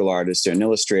you're a visual artist or an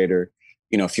illustrator,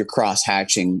 if you're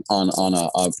cross-hatching on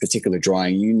a particular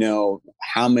drawing,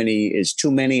 how many is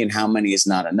too many and how many is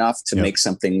not enough to make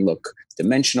something look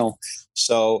dimensional.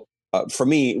 So for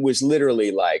me, it was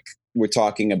literally like, we're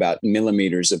talking about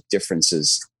millimeters of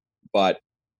differences, but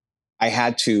I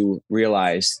had to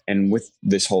realize, and with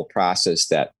this whole process,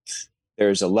 that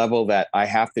there's a level that I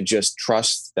have to just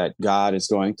trust that God is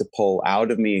going to pull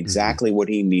out of me exactly what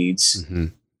he needs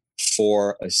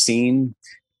for a scene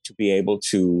to be able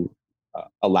to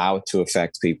allow it to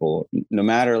affect people, no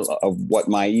matter of what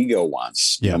my ego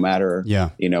wants, no matter,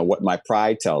 what my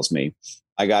pride tells me.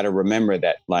 I got to remember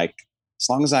that, as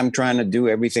long as I'm trying to do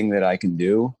everything that I can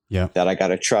do, that I got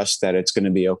to trust that it's going to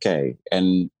be okay.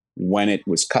 And when it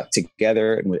was cut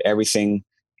together and with everything,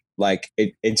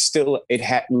 it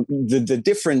had the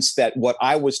difference that what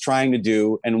I was trying to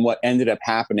do and what ended up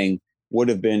happening would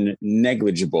have been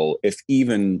negligible, if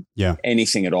even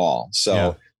anything at all.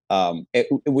 So it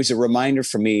was a reminder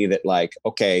for me that,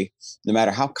 okay, no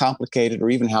matter how complicated or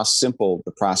even how simple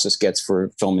the process gets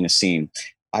for filming a scene,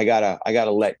 I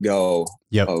gotta let go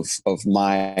of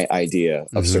my idea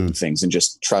of certain things and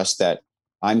just trust that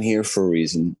I'm here for a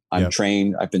reason. I'm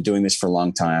trained. I've been doing this for a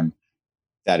long time.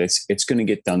 That it's going to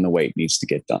get done the way it needs to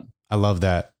get done. I love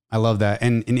that.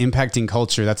 And in impacting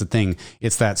culture, that's the thing.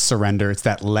 It's that surrender. It's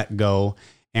that let go.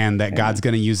 and that God's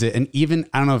going to use it. And even,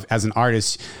 I don't know if as an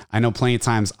artist, I know plenty of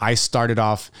times I started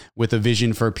off with a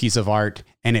vision for a piece of art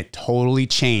and it totally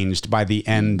changed by the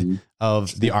end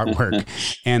of the artwork.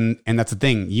 And that's the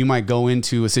thing. You might go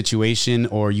into a situation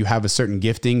or you have a certain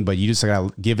gifting, but you just got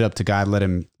to give it up to God, let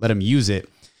him use it.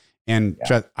 And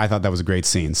I thought that was a great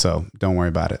scene. So don't worry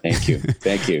about it. Thank you.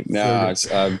 Thank you. No,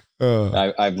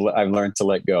 I've learned to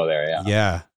let go there. Yeah.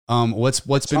 Yeah. What's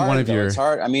been hard, one of your, it's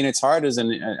hard. I mean, it's hard as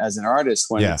an artist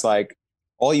when it's like,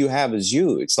 all you have is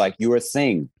you. It's like you're a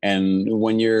thing. And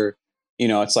when you're,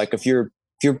 it's like if you're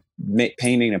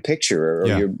painting a picture or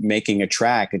you're making a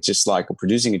track, it's just like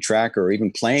producing a track or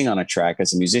even playing on a track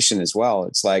as a musician as well.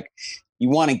 It's like, you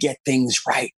want to get things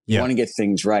right. You want to get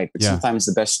things right. But sometimes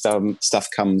the best stuff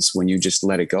comes when you just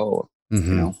let it go,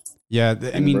 Yeah.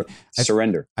 I mean,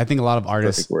 surrender. I think a lot of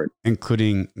artists,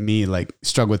 including me, like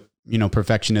struggle with,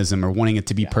 perfectionism or wanting it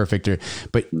to be perfect,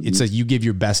 but it's like you give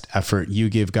your best effort, you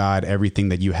give God everything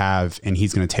that you have, and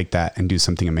he's going to take that and do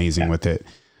something amazing with it.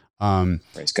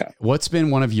 Praise God. What's been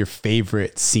one of your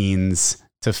favorite scenes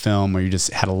to film where you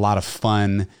just had a lot of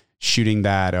fun shooting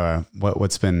that, or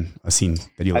what's been a scene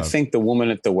that you love? I think The Woman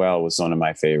at the Well was one of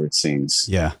my favorite scenes.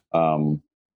 Yeah.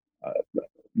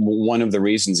 One of the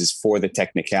reasons is for the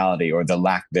technicality or the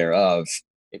lack thereof.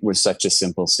 It was such a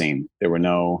simple scene. There were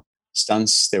no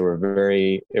stunts. There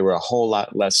were a whole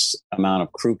lot less amount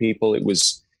of crew people. It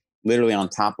was literally on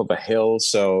top of a hill.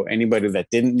 So anybody that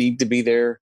didn't need to be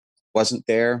there wasn't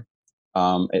there,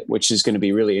 which is going to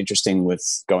be really interesting with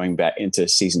going back into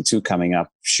season 2 coming up,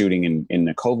 shooting in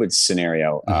the COVID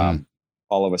scenario.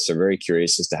 All of us are very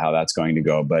curious as to how that's going to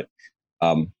go. But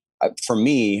for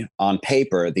me, on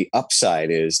paper, the upside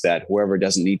is that whoever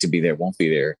doesn't need to be there won't be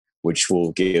there, which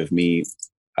will give me,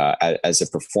 as a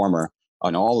performer,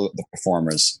 on all of the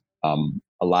performers,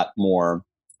 a lot more,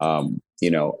 we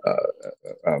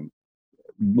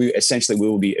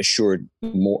will be assured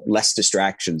less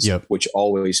distractions, which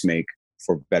always make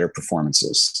for better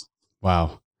performances.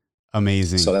 Wow.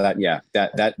 Amazing. So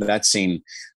that scene,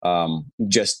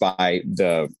 just by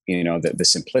the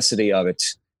simplicity of it,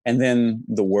 and then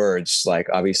the words, like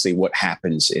obviously what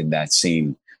happens in that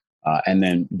scene, and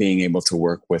then being able to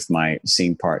work with my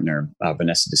scene partner,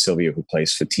 Vanessa De Silvia, who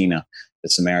plays Fatina, the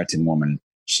Samaritan woman.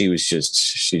 She's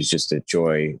just a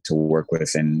joy to work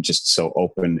with, and just so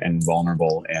open and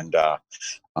vulnerable. And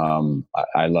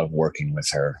I love working with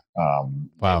her.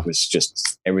 Wow. It was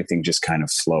just, everything just kind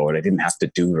of flowed. I didn't have to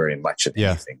do very much of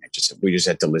anything. We just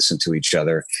had to listen to each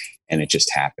other, and it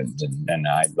just happened. And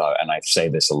I say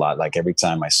this a lot, like every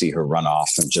time I see her run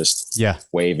off and just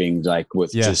waving, like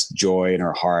with just joy in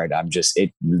her heart,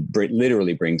 it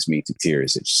literally brings me to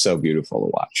tears. It's so beautiful to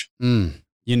watch.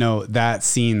 That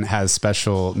scene has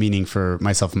special meaning for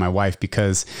myself and my wife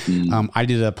because I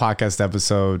did a podcast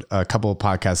episode a couple of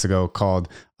podcasts ago called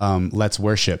Let's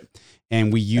Worship.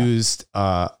 And we used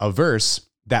a verse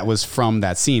that was from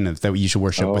that scene of that you should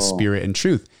worship with spirit and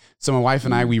truth. So my wife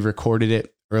and I, we recorded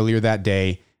it earlier that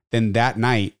day. Then that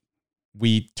night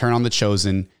we turn on The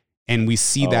Chosen and we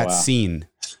see that scene.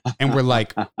 And we're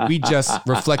like, we just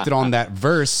reflected on that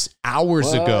verse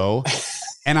hours ago.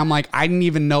 And I'm like, I didn't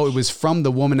even know it was from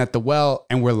The Woman at the Well.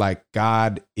 And we're like,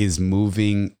 God is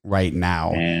moving right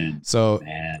now.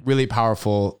 Really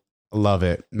powerful. Love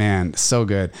it, man. So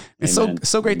good. It's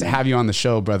so great to have you on the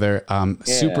show, brother.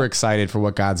 Super excited for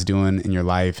what God's doing in your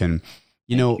life. And,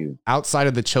 outside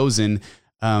of The Chosen,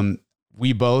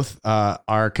 we both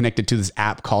are connected to this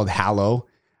app called Hallow.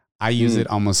 I use it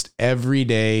almost every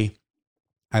day.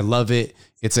 I love it.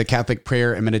 It's a Catholic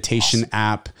prayer and meditation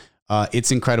app.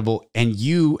 It's incredible. And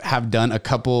you have done a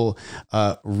couple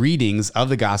readings of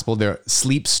the gospel. They're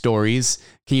sleep stories.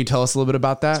 Can you tell us a little bit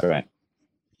about that? That's right.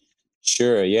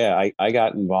 Sure. Yeah. I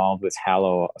got involved with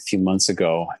Hallow a few months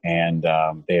ago, and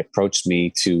they approached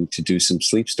me to do some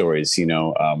sleep stories,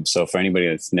 so for anybody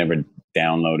that's never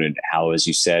downloaded Hallow, as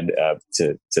you said,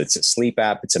 it's a sleep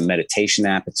app. It's a meditation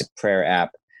app. It's a prayer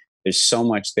app. There's so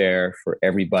much there for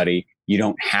everybody. You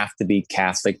don't have to be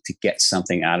Catholic to get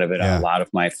something out of it. A lot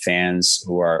of my fans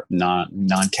who are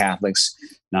non-Catholics,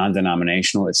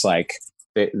 non-denominational, it's like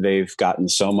they've gotten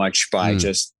so much by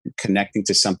just connecting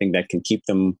to something that can keep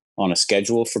them on a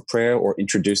schedule for prayer or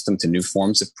introduce them to new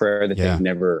forms of prayer that they've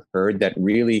never heard, that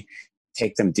really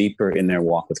take them deeper in their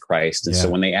walk with Christ. And so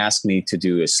when they asked me to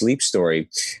do a sleep story,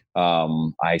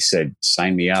 I said,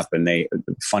 sign me up. And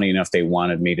funny enough, they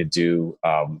wanted me to do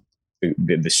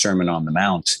the Sermon on the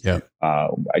Mount,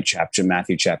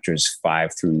 Matthew chapters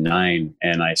 5-9.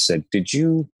 And I said, did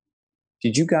you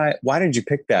guys, why did you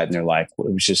pick that? And they're like, well,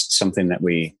 it was just something that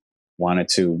we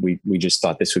we just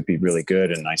thought this would be really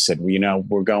good. And I said, well,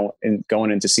 we're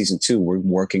going into season 2, we're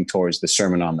working towards the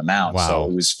Sermon on the Mount. Wow. So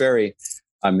it was very,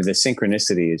 the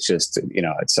synchronicity is just,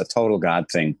 it's a total God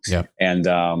thing. Yep. And,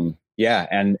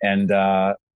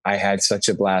 I had such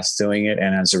a blast doing it.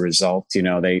 And as a result,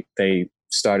 they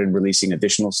started releasing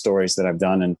additional stories that I've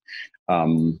done. And,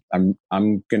 I'm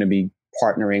going to be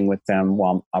partnering with them.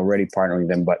 Well, I'm already partnering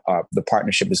them, but the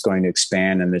partnership is going to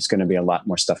expand, and there's going to be a lot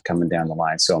more stuff coming down the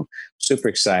line. So I'm super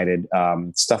excited.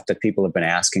 Stuff that people have been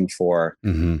asking for,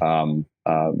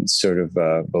 sort of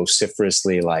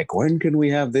vociferously, like, when can we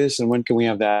have this and when can we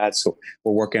have that? So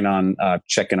we're working on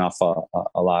checking off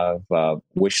a lot of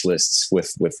wish lists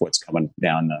with what's coming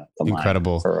down the line.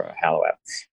 Incredible. For Hallow app.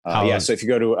 So if you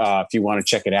go to, if you want to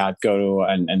check it out, go to,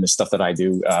 and the stuff that I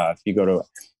do, if you go to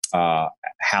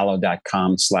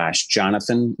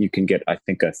hallow.com/Jonathan, you can get, I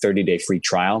think, a 30-day free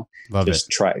trial.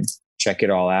 Check it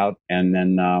all out. And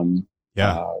then,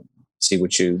 see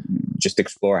what you just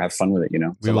explore, have fun with it.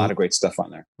 There's a lot of great stuff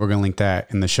on there. We're going to link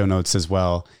that in the show notes as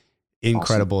well.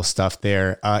 Incredible stuff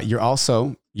there.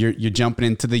 You're jumping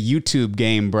into the YouTube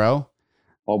game, bro.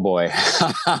 Oh boy.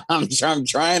 I'm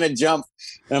trying to jump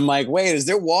and I'm like, wait, is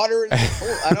there water in the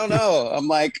pool? I don't know. I'm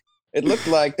like, it looked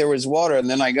like there was water, and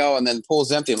then I go and then the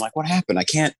pool's empty. I'm like, what happened? I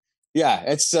can't. Yeah,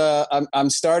 it's I'm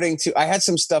starting to. I had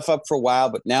some stuff up for a while,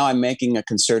 but now I'm making a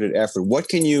concerted effort. What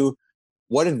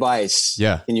advice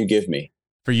can you give me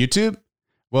for YouTube?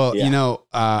 Well,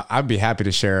 I'd be happy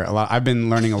to share a lot. I've been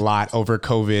learning a lot over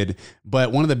COVID,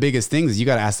 but one of the biggest things is you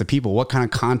got to ask the people, what kind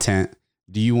of content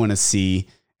do you want to see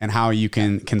and how you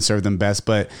can serve them best?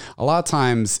 But a lot of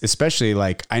times, especially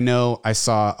like, I know I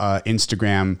saw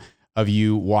Instagram of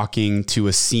you walking to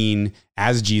a scene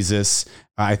as Jesus.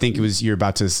 I think it was, you're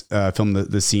about to film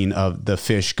the scene of the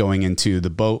fish going into the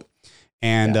boat.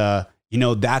 And,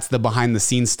 that's the behind the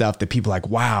scenes stuff that people are like,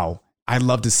 wow, I'd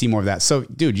love to see more of that. So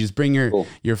dude, you just bring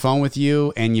your phone with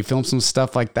you and you film some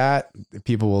stuff like that.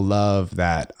 People will love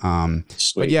that.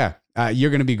 But yeah,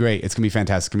 you're going to be great. It's going to be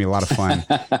fantastic. It's going to be a lot of fun,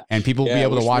 and people will be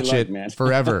able to watch it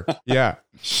forever. Yeah.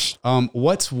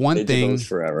 What's one thing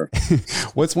forever?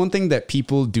 What's one thing that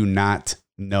people do not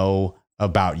know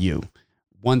about you?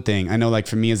 One thing I know, like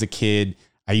for me as a kid,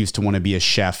 I used to want to be a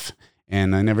chef,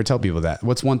 and I never tell people that.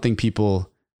 What's one thing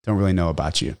people don't really know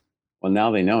about you? Well,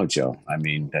 now they know, Joe. I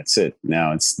mean, that's it.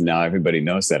 Now everybody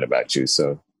knows that about you.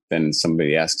 So then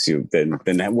somebody asks you, then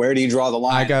where do you draw the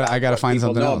line? I got to find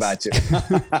something else about you.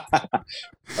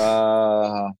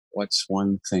 What's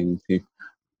one thing people?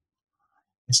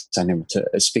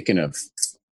 Speaking of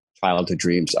childhood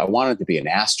dreams, I wanted to be an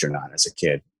astronaut as a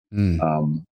kid. And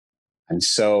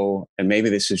maybe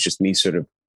this is just me sort of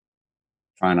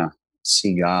trying to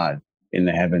see God in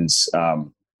the heavens.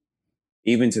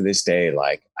 Even to this day,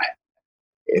 like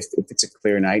if it's a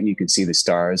clear night and you can see the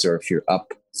stars, or if you're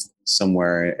up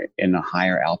somewhere in a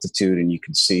higher altitude and you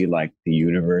can see like the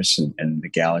universe and the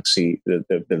galaxy,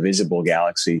 the visible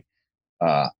galaxy,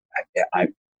 it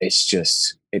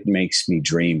makes me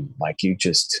dream. Like the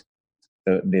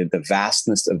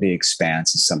vastness of the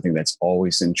expanse is something that's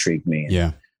always intrigued me.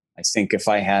 Yeah. I think if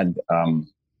I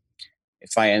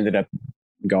ended up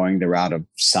going the route of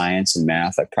science and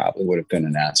math, I probably would have been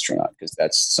an astronaut, because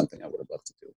that's something I would have loved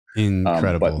to do.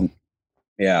 Incredible.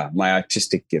 But my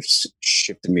artistic gifts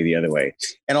shifted me the other way.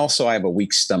 And also I have a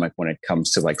weak stomach when it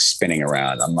comes to like spinning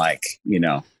around. I'm like,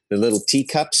 the little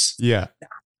teacups. Yeah.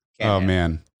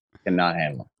 Man. Cannot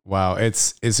handle. Wow.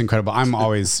 It's incredible. I'm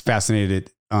always fascinated.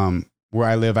 Where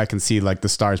I live, I can see like the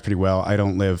stars pretty well. I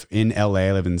don't live in LA.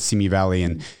 I live in Simi Valley,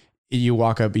 and you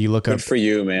walk up, you look up. Good for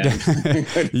you, man.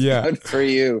 Yeah. Good for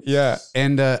you. Yeah.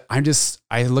 And I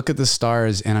look at the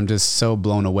stars and I'm just so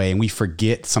blown away. And we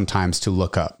forget sometimes to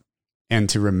look up and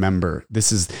to remember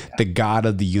this is the God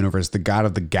of the universe, the God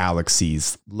of the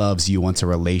galaxies loves you, wants a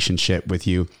relationship with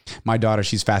you. My daughter,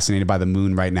 she's fascinated by the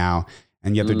moon right now.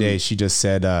 And the other day she just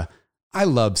said, I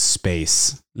love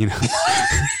space, and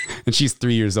she's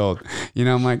 3 years old.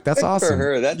 I'm like, that's awesome. For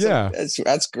her.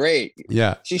 That's great.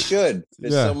 Yeah. She should.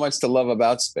 There's so much to love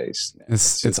about space.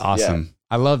 It's awesome. Yeah.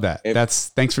 I love that.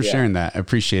 Thanks for sharing that. I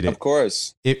appreciate it. Of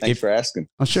course. Thanks for asking.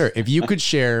 Oh, sure. If you could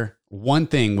share one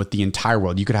thing with the entire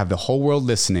world, you could have the whole world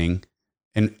listening,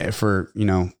 and for,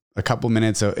 a couple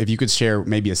minutes. So if you could share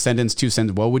maybe a sentence, 2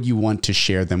 sentences, what would you want to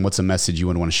share them? What's a message you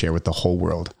would want to share with the whole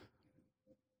world?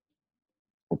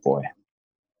 Oh boy.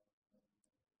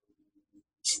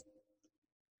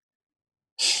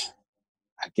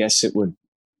 I guess it would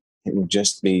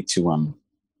just be to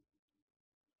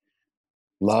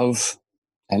love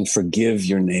and forgive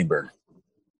your neighbor.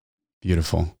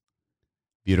 Beautiful.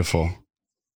 Beautiful.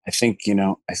 I think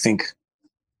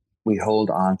we hold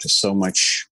on to so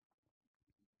much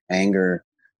anger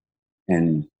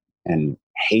and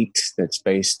hate that's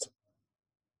based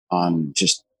on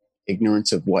just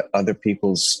ignorance of what other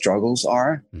people's struggles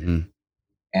are. Mm-hmm.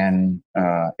 And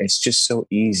it's just so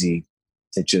easy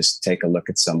to just take a look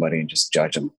at somebody and just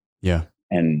judge them. Yeah.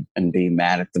 And be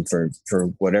mad at them for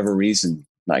whatever reason.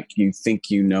 Like, you think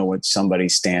you know what somebody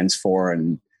stands for,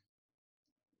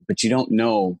 but you don't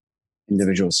know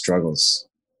individual struggles.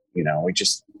 We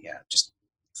just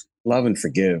love and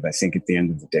forgive. I think at the end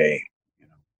of the day,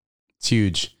 it's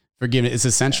huge. Forgiveness is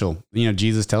essential.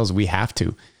 Jesus tells us we have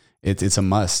to. It's a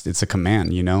must. It's a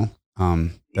command.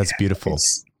 That's beautiful.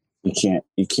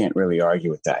 You can't really argue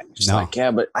with that. It's like,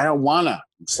 yeah, but I don't wanna.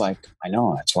 It's like, I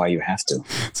know, that's why you have to.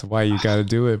 That's why you got to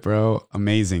do it, bro.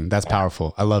 Amazing. That's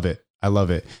powerful. I love it.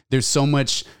 There's so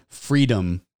much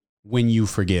freedom when you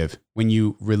forgive, when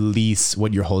you release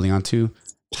what you're holding on to.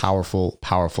 Powerful,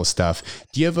 powerful stuff.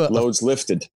 Do you have loads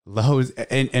lifted? Loads.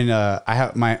 And I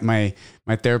have my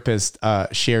therapist,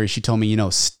 Sherry, she told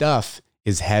me, stuff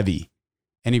is heavy.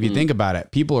 And if you think about it,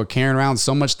 people are carrying around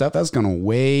so much stuff that's going to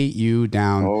weigh you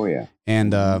down. Oh, yeah.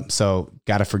 And so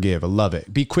got to forgive. I love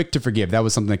it. Be quick to forgive. That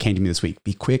was something that came to me this week.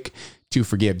 Be quick to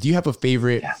forgive. Do you have a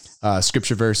favorite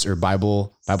scripture verse or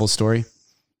Bible story?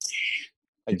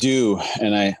 I do.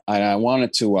 And I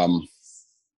wanted to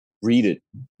read it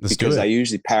because I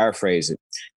usually paraphrase it.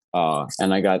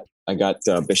 And I got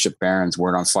Bishop Barron's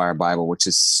Word on Fire Bible, which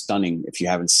is stunning. If you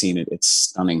haven't seen it, it's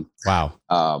stunning. Wow.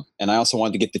 And I also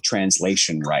wanted to get the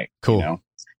translation right. Cool.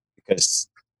 Because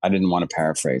I didn't want to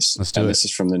paraphrase. Let's do it. This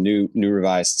is from the New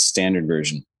Revised Standard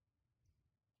Version.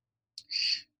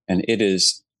 And it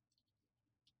is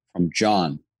from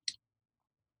John,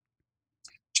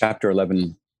 chapter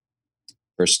 11,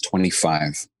 verse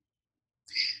 25.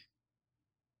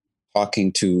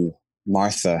 Talking to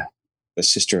Martha, the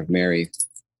sister of Mary,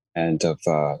 and of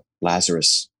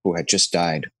Lazarus, who had just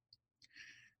died.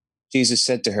 Jesus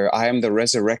said to her, I am the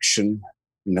resurrection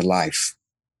and the life.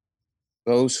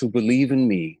 Those who believe in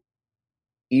me,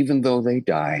 even though they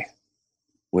die,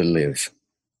 will live.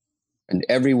 And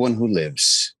everyone who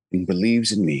lives and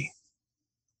believes in me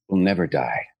will never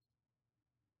die.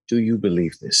 Do you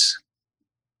believe this?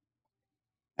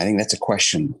 I think that's a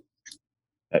question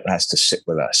that has to sit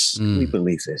with us. Do we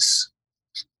believe this?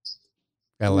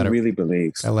 Really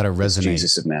believe. Gotta let it resonate.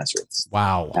 Jesus of Nazareth.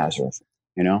 Wow. Nazareth.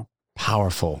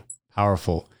 Powerful.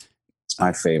 It's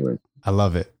my favorite. I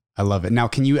love it. Now,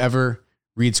 can you ever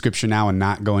read scripture now and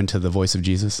not go into the voice of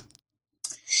Jesus?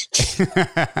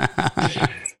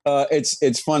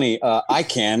 It's funny. I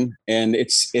can, and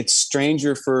it's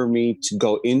stranger for me to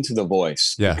go into the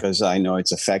voice because I know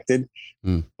it's affected.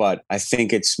 But I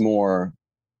think it's more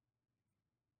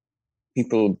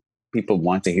people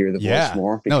want to hear the voice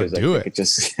more. Because do it.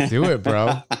 Do it,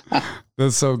 bro.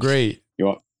 That's so great. You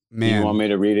want me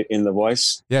to read it in the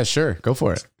voice? Yeah, sure. Go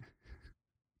for it.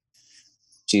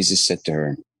 Jesus said to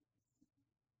her,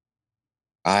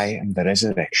 I am the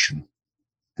resurrection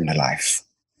and the life.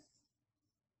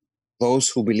 Those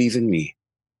who believe in me,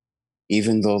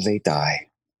 even though they die,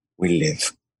 will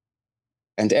live.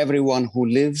 And everyone who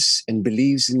lives and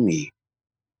believes in me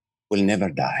will never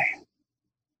die.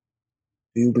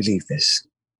 Do you believe this?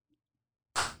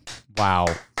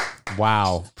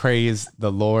 Wow. Praise the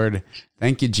Lord.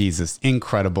 Thank you, Jesus.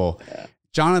 Incredible. Yeah.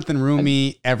 Jonathan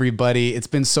Roumie, everybody. It's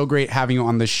been so great having you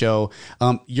on the show.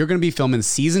 You're going to be filming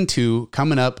season 2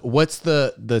 coming up. What's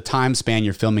the time span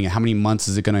you're filming it? How many months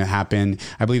is it going to happen?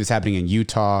 I believe it's happening in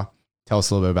Utah. Tell us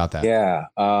a little bit about that. Yeah.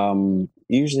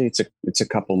 Usually it's a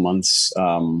couple months.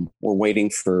 We're waiting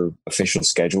for official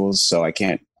schedules, so I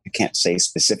can't say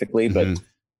specifically, but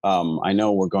I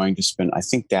know we're going to spend, I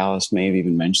think Dallas may have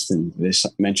even mentioned this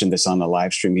on the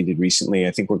live stream he did recently.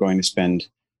 I think we're going to spend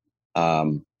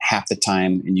half the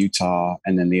time in Utah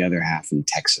and then the other half in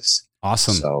Texas.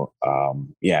 Awesome. So,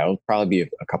 it'll probably be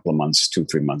a couple of months,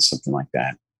 2-3 months, something like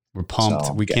that. We're pumped.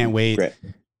 So we can't wait.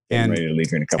 And ready to leave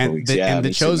here in a couple of weeks. And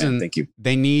the Chosen, thank you.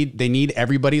 They need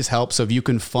everybody's help. So if you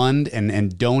can fund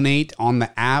and donate on the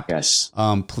app,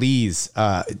 please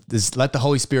just let the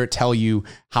Holy Spirit tell you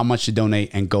how much to donate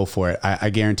and go for it. I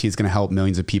guarantee it's going to help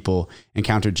millions of people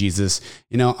encounter Jesus.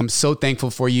 I'm so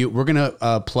thankful for you. We're going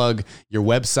to plug your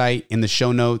website in the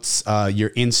show notes,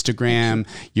 your Instagram,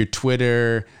 your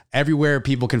Twitter, everywhere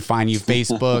people can find you,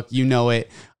 Facebook, you know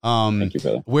it. Thank you,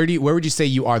 brother. Where would you say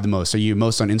you are the most? Are you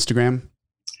most on Instagram?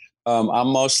 I'm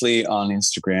mostly on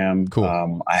Instagram. Cool.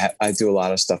 I do a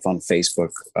lot of stuff on Facebook.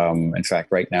 In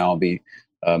fact, right now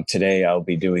today I'll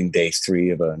be doing day 3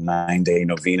 of a 9-day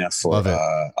novena for.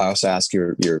 I also ask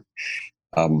your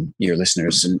your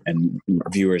listeners and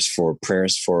viewers for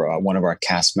prayers for one of our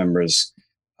cast members.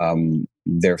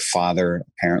 Their father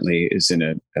apparently is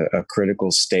in a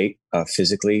critical state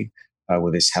physically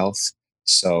with his health.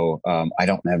 So I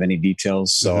don't have any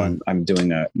details. So I'm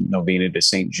doing a novena to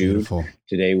St. Jude. Beautiful.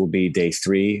 Today will be day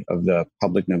 3 of the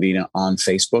public novena on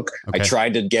Facebook. Okay. I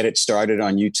tried to get it started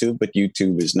on YouTube, but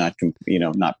YouTube is not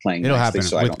playing. It'll nicely, happen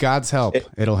so with God's help.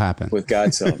 It'll happen with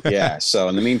God's help. Yeah. So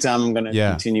in the meantime, I'm going to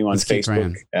continue on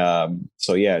Facebook.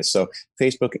 So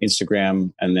Facebook,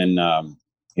 Instagram, and then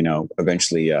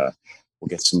eventually we'll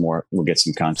get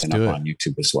some content up on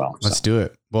YouTube as well. Let's do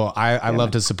it. Well, I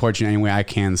love to support you in any way I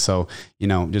can. So,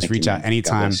 just reach out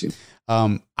anytime.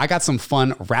 I got some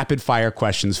fun rapid fire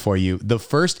questions for you. The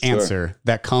first answer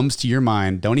that comes to your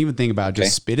mind, don't even think about it,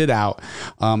 just spit it out.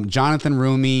 Jonathan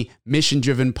Roumie, Mission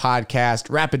Driven Podcast,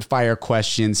 rapid fire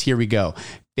questions. Here we go.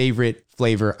 Favorite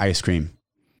flavor ice cream?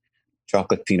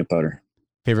 Chocolate peanut butter.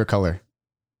 Favorite color?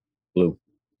 Blue.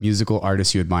 Musical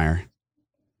artist you admire?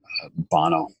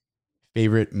 Bono.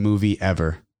 Favorite movie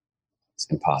ever? It's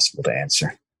impossible to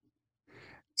answer.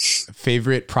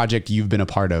 Favorite project you've been a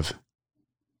part of?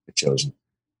 The Chosen.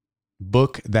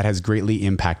 Book that has greatly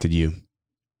impacted you?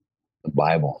 The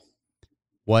Bible.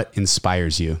 What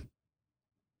inspires you?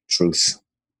 Truth.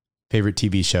 Favorite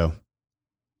TV show?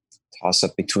 Toss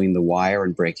up between The Wire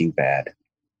and Breaking Bad.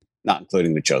 Not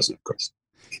including The Chosen, of course.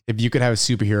 If you could have a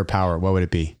superhero power, what would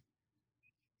it be?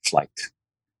 Flight.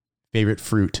 Favorite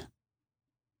fruit?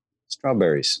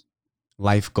 Strawberries.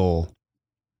 Life goal?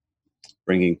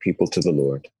 Bringing people to the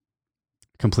Lord.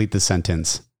 Complete the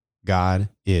sentence. God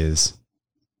is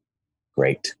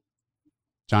great.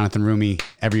 Jonathan Roumie,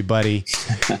 everybody.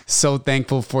 So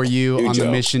thankful for you on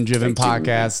the Mission Driven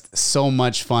Podcast. So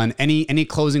much fun. Any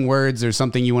closing words or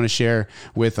something you want to share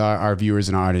with our viewers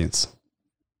and our audience?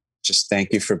 Just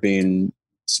thank you for being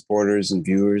supporters and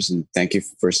viewers, and thank you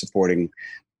for supporting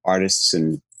artists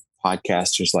and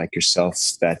podcasters like yourself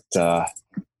that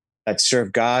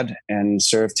serve God and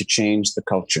serve to change the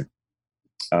culture.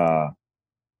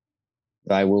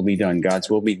 Thy will be done.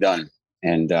 God's will be done.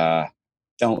 And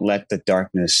don't let the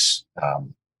darkness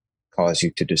cause you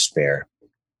to despair,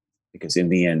 because in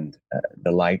the end,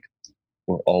 the light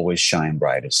will always shine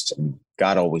brightest, and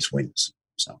God always wins.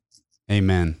 So,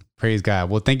 amen. Praise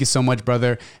God. Well, thank you so much,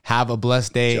 brother. Have a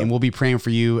blessed day, and we'll be praying for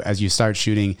you as you start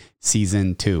shooting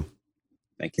season 2.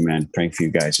 Thank you, man. Praying for you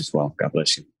guys as well. God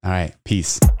bless you. All right.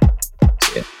 Peace.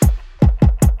 Yeah.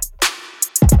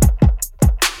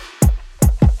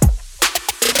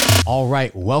 All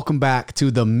right. Welcome back to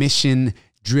the Mission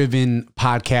Driven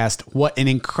Podcast. What an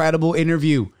incredible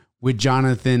interview with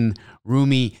Jonathan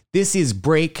Roumie. This is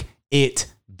Break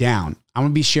It Down. I'm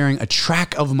going to be sharing a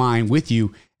track of mine with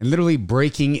you and literally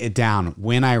breaking it down.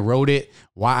 When I wrote it,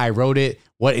 why I wrote it,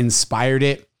 what inspired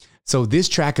it. So this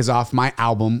track is off my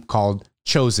album called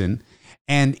Chosen,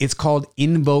 and it's called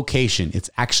Invocation.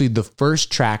 It's actually the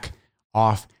first track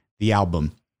off the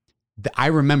album. I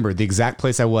remember the exact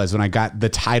place I was when I got the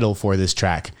title for this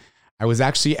track. I was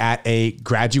actually at a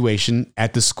graduation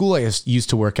at the school I used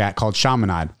to work at called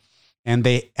Chaminade. And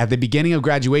at the beginning of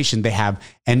graduation, they have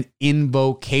an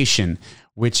invocation,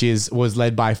 which was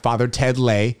led by Father Ted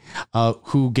Lay,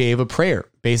 who gave a prayer,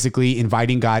 basically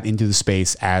inviting God into the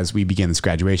space as we begin this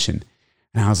graduation.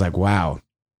 And I was like, wow,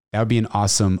 that would be an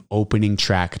awesome opening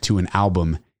track to an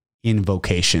album,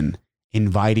 Invocation.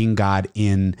 Inviting God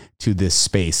into this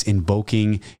space,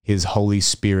 invoking his Holy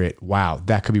Spirit. Wow,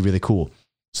 that could be really cool.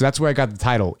 So that's where I got the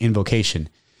title, Invocation.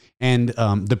 And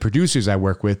the producers I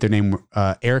work with, their name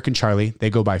Eric and Charlie. They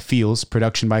go by Feels,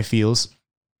 production by Feels.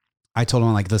 I told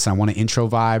them, listen, I want an intro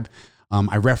vibe.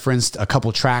 I referenced a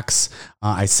couple tracks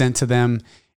I sent to them,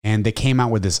 and they came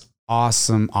out with this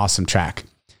awesome track.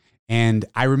 And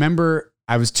I remember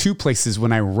I was 2 places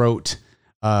when I wrote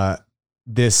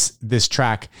this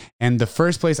track. And the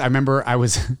first place I remember I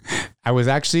was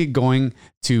actually going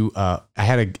to, I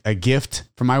had a gift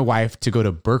from my wife to go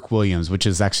to Burke Williams, which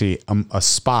is actually a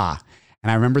spa.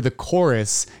 And I remember the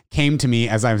chorus came to me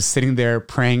as I was sitting there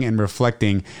praying and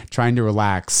reflecting, trying to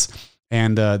relax.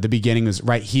 And the beginning was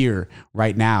right here,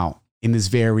 right now, in this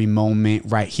very moment,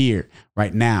 right here,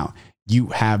 right now. You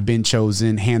have been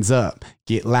chosen, hands up,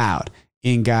 get loud.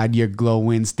 In God, you're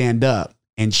glowing, stand up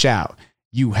and shout.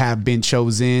 You have been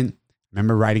chosen.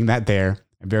 Remember writing that there.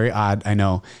 Very odd, I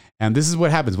know. And this is what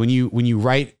happens when you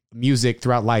write music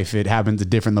throughout life. It happens at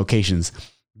different locations.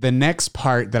 The next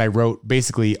part that I wrote,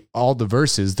 basically all the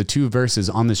verses, the 2 verses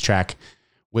on this track,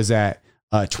 was at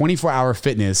 24 Hour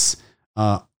Fitness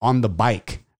on the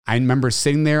bike. I remember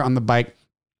sitting there on the bike,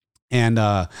 and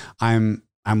I'm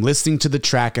listening to the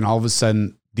track, and all of a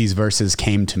sudden these verses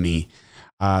came to me.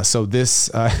 So this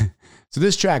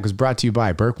track was brought to you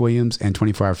by Burke Williams and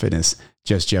 24 Hour Fitness.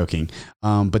 Just joking.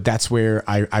 But that's where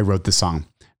I wrote the song,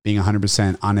 being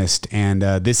 100% honest. And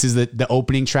this is the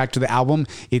opening track to the album.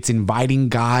 It's inviting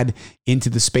God into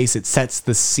the space. It sets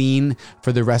the scene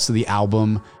for the rest of the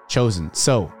album, Chosen.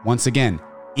 So once again,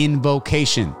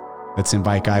 Invocation. Let's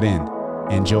invite God in.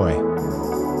 Enjoy.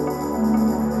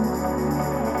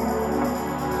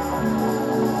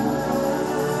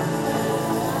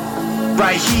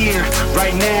 Right here,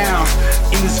 right now,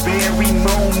 in this very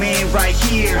moment, right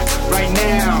here, right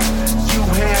now, you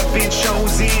have been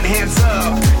chosen. Hands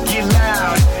up, get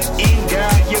loud, in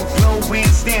God you're glowing.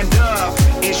 Stand up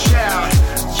and shout.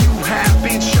 You have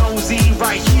been chosen.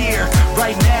 Right here,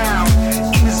 right now,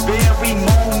 in this very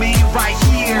moment, right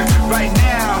here, right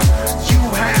now, you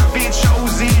have been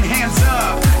chosen. Hands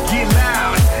up, get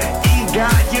loud, in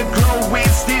God you're glowing.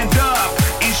 Stand up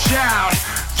and shout.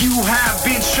 You have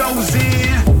been chosen.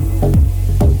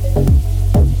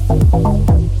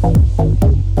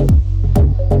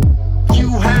 You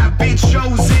have been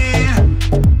chosen.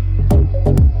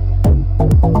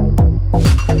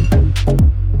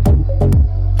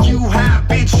 You have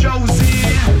been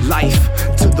chosen. Life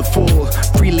to the full,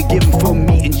 freely given for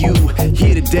me and you.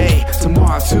 Here today,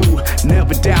 tomorrow too.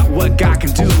 Never doubt what God can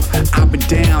do. I've been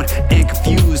down and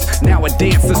confused. Now I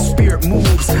dance, the spirit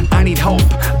moves. I need hope,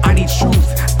 I need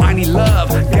truth, I need love.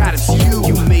 God, it's you.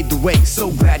 You made the way, so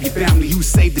glad you found me. You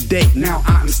saved the day, now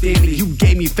I'm standing. You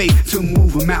gave me faith to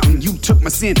move a mountain. You took my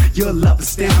sin, your love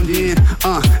astounding.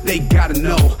 They gotta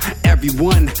know,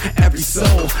 everyone, every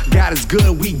soul. God is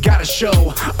good, we gotta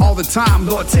show all the time.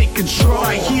 Lord, take control.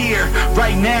 Right here,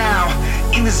 right now,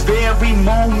 in this very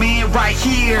moment. Right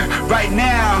here, right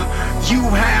now, you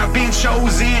have been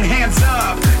chosen. Hands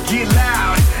up, get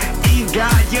loud, in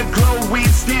God you're glowing.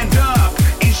 Stand up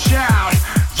and shout.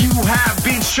 You have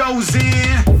been chosen.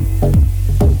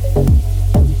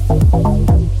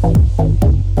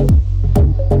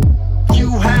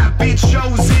 You have been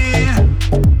chosen.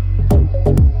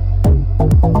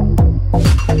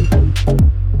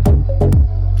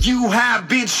 You have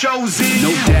been chosen.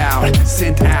 No doubt,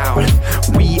 sent out.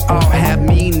 We all have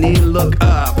meaning. Look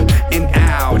up and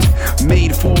out.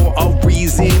 Made for a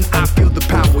reason. I feel the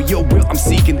power, your will I'm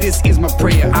seeking. This is my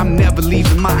prayer. I'm never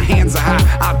leaving. My hands are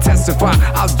high. I'll testify.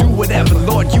 I'll do whatever,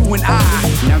 Lord, you and I.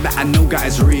 Now that I know God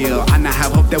is real, I now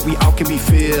have hope that we all can be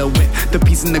filled with the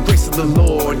peace and the grace of the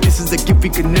Lord. This is a gift we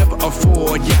could never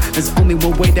afford. Yeah, there's only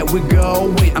one way that we're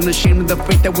going. I'm ashamed of the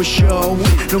faith that we're showing.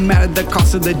 No matter the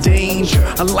cost of the danger,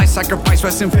 a life sacrifice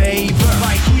rests in favor.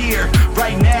 Right here,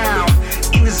 right now,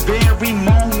 in this very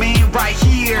moment. Right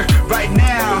here, right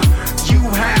now, you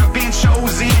have been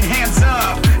chosen. Hands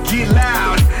up, get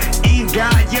loud, in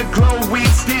God you're glowing.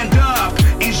 Stand up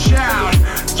and shout.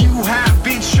 You have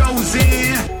been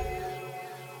chosen.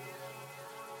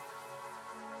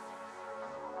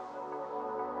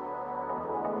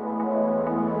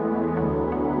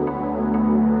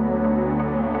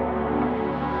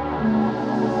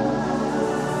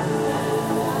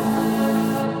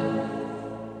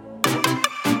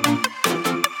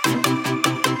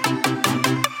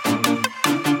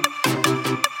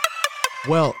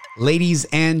 Well, ladies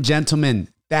and gentlemen,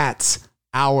 that's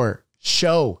our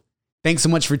show. Thanks so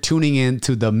much for tuning in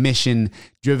to the Mission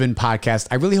Driven Podcast.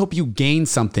 I really hope you gained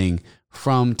something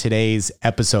from today's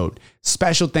episode.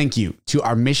 Special thank you to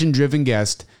our Mission Driven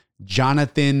guest,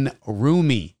 Jonathan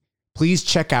Roumie. Please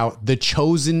check out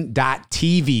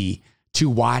thechosen.tv to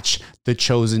watch the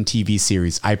Chosen TV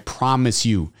series. I promise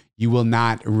you, you will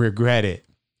not regret it.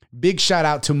 Big shout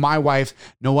out to my wife,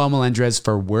 Noelle Melendrez,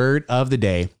 for word of the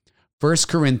day. 1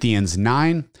 Corinthians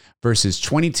 9, verses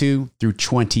 22 through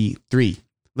 23.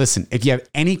 Listen, if you have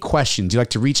any questions, you'd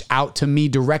like to reach out to me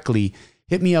directly,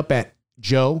 hit me up at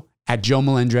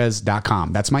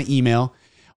joe@joemelendrez.com. That's my email.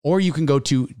 Or you can go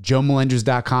to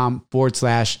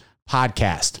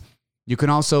joemelendrez.com/podcast. You can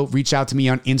also reach out to me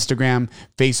on Instagram,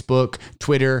 Facebook,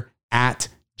 Twitter, at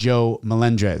Joe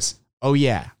Melendrez. Oh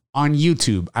yeah, on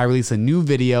YouTube, I release a new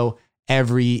video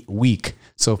every week.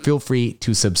 So feel free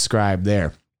to subscribe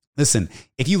there. Listen,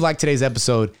 if you like today's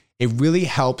episode, it really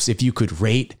helps if you could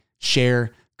rate,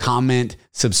 share, comment,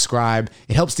 subscribe.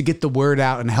 It helps to get the word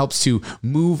out and helps to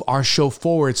move our show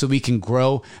forward so we can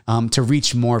grow to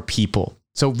reach more people.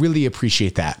 So really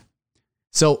appreciate that.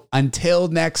 So until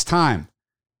next time,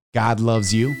 God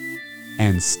loves you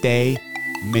and stay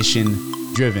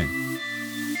mission driven.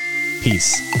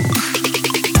 Peace.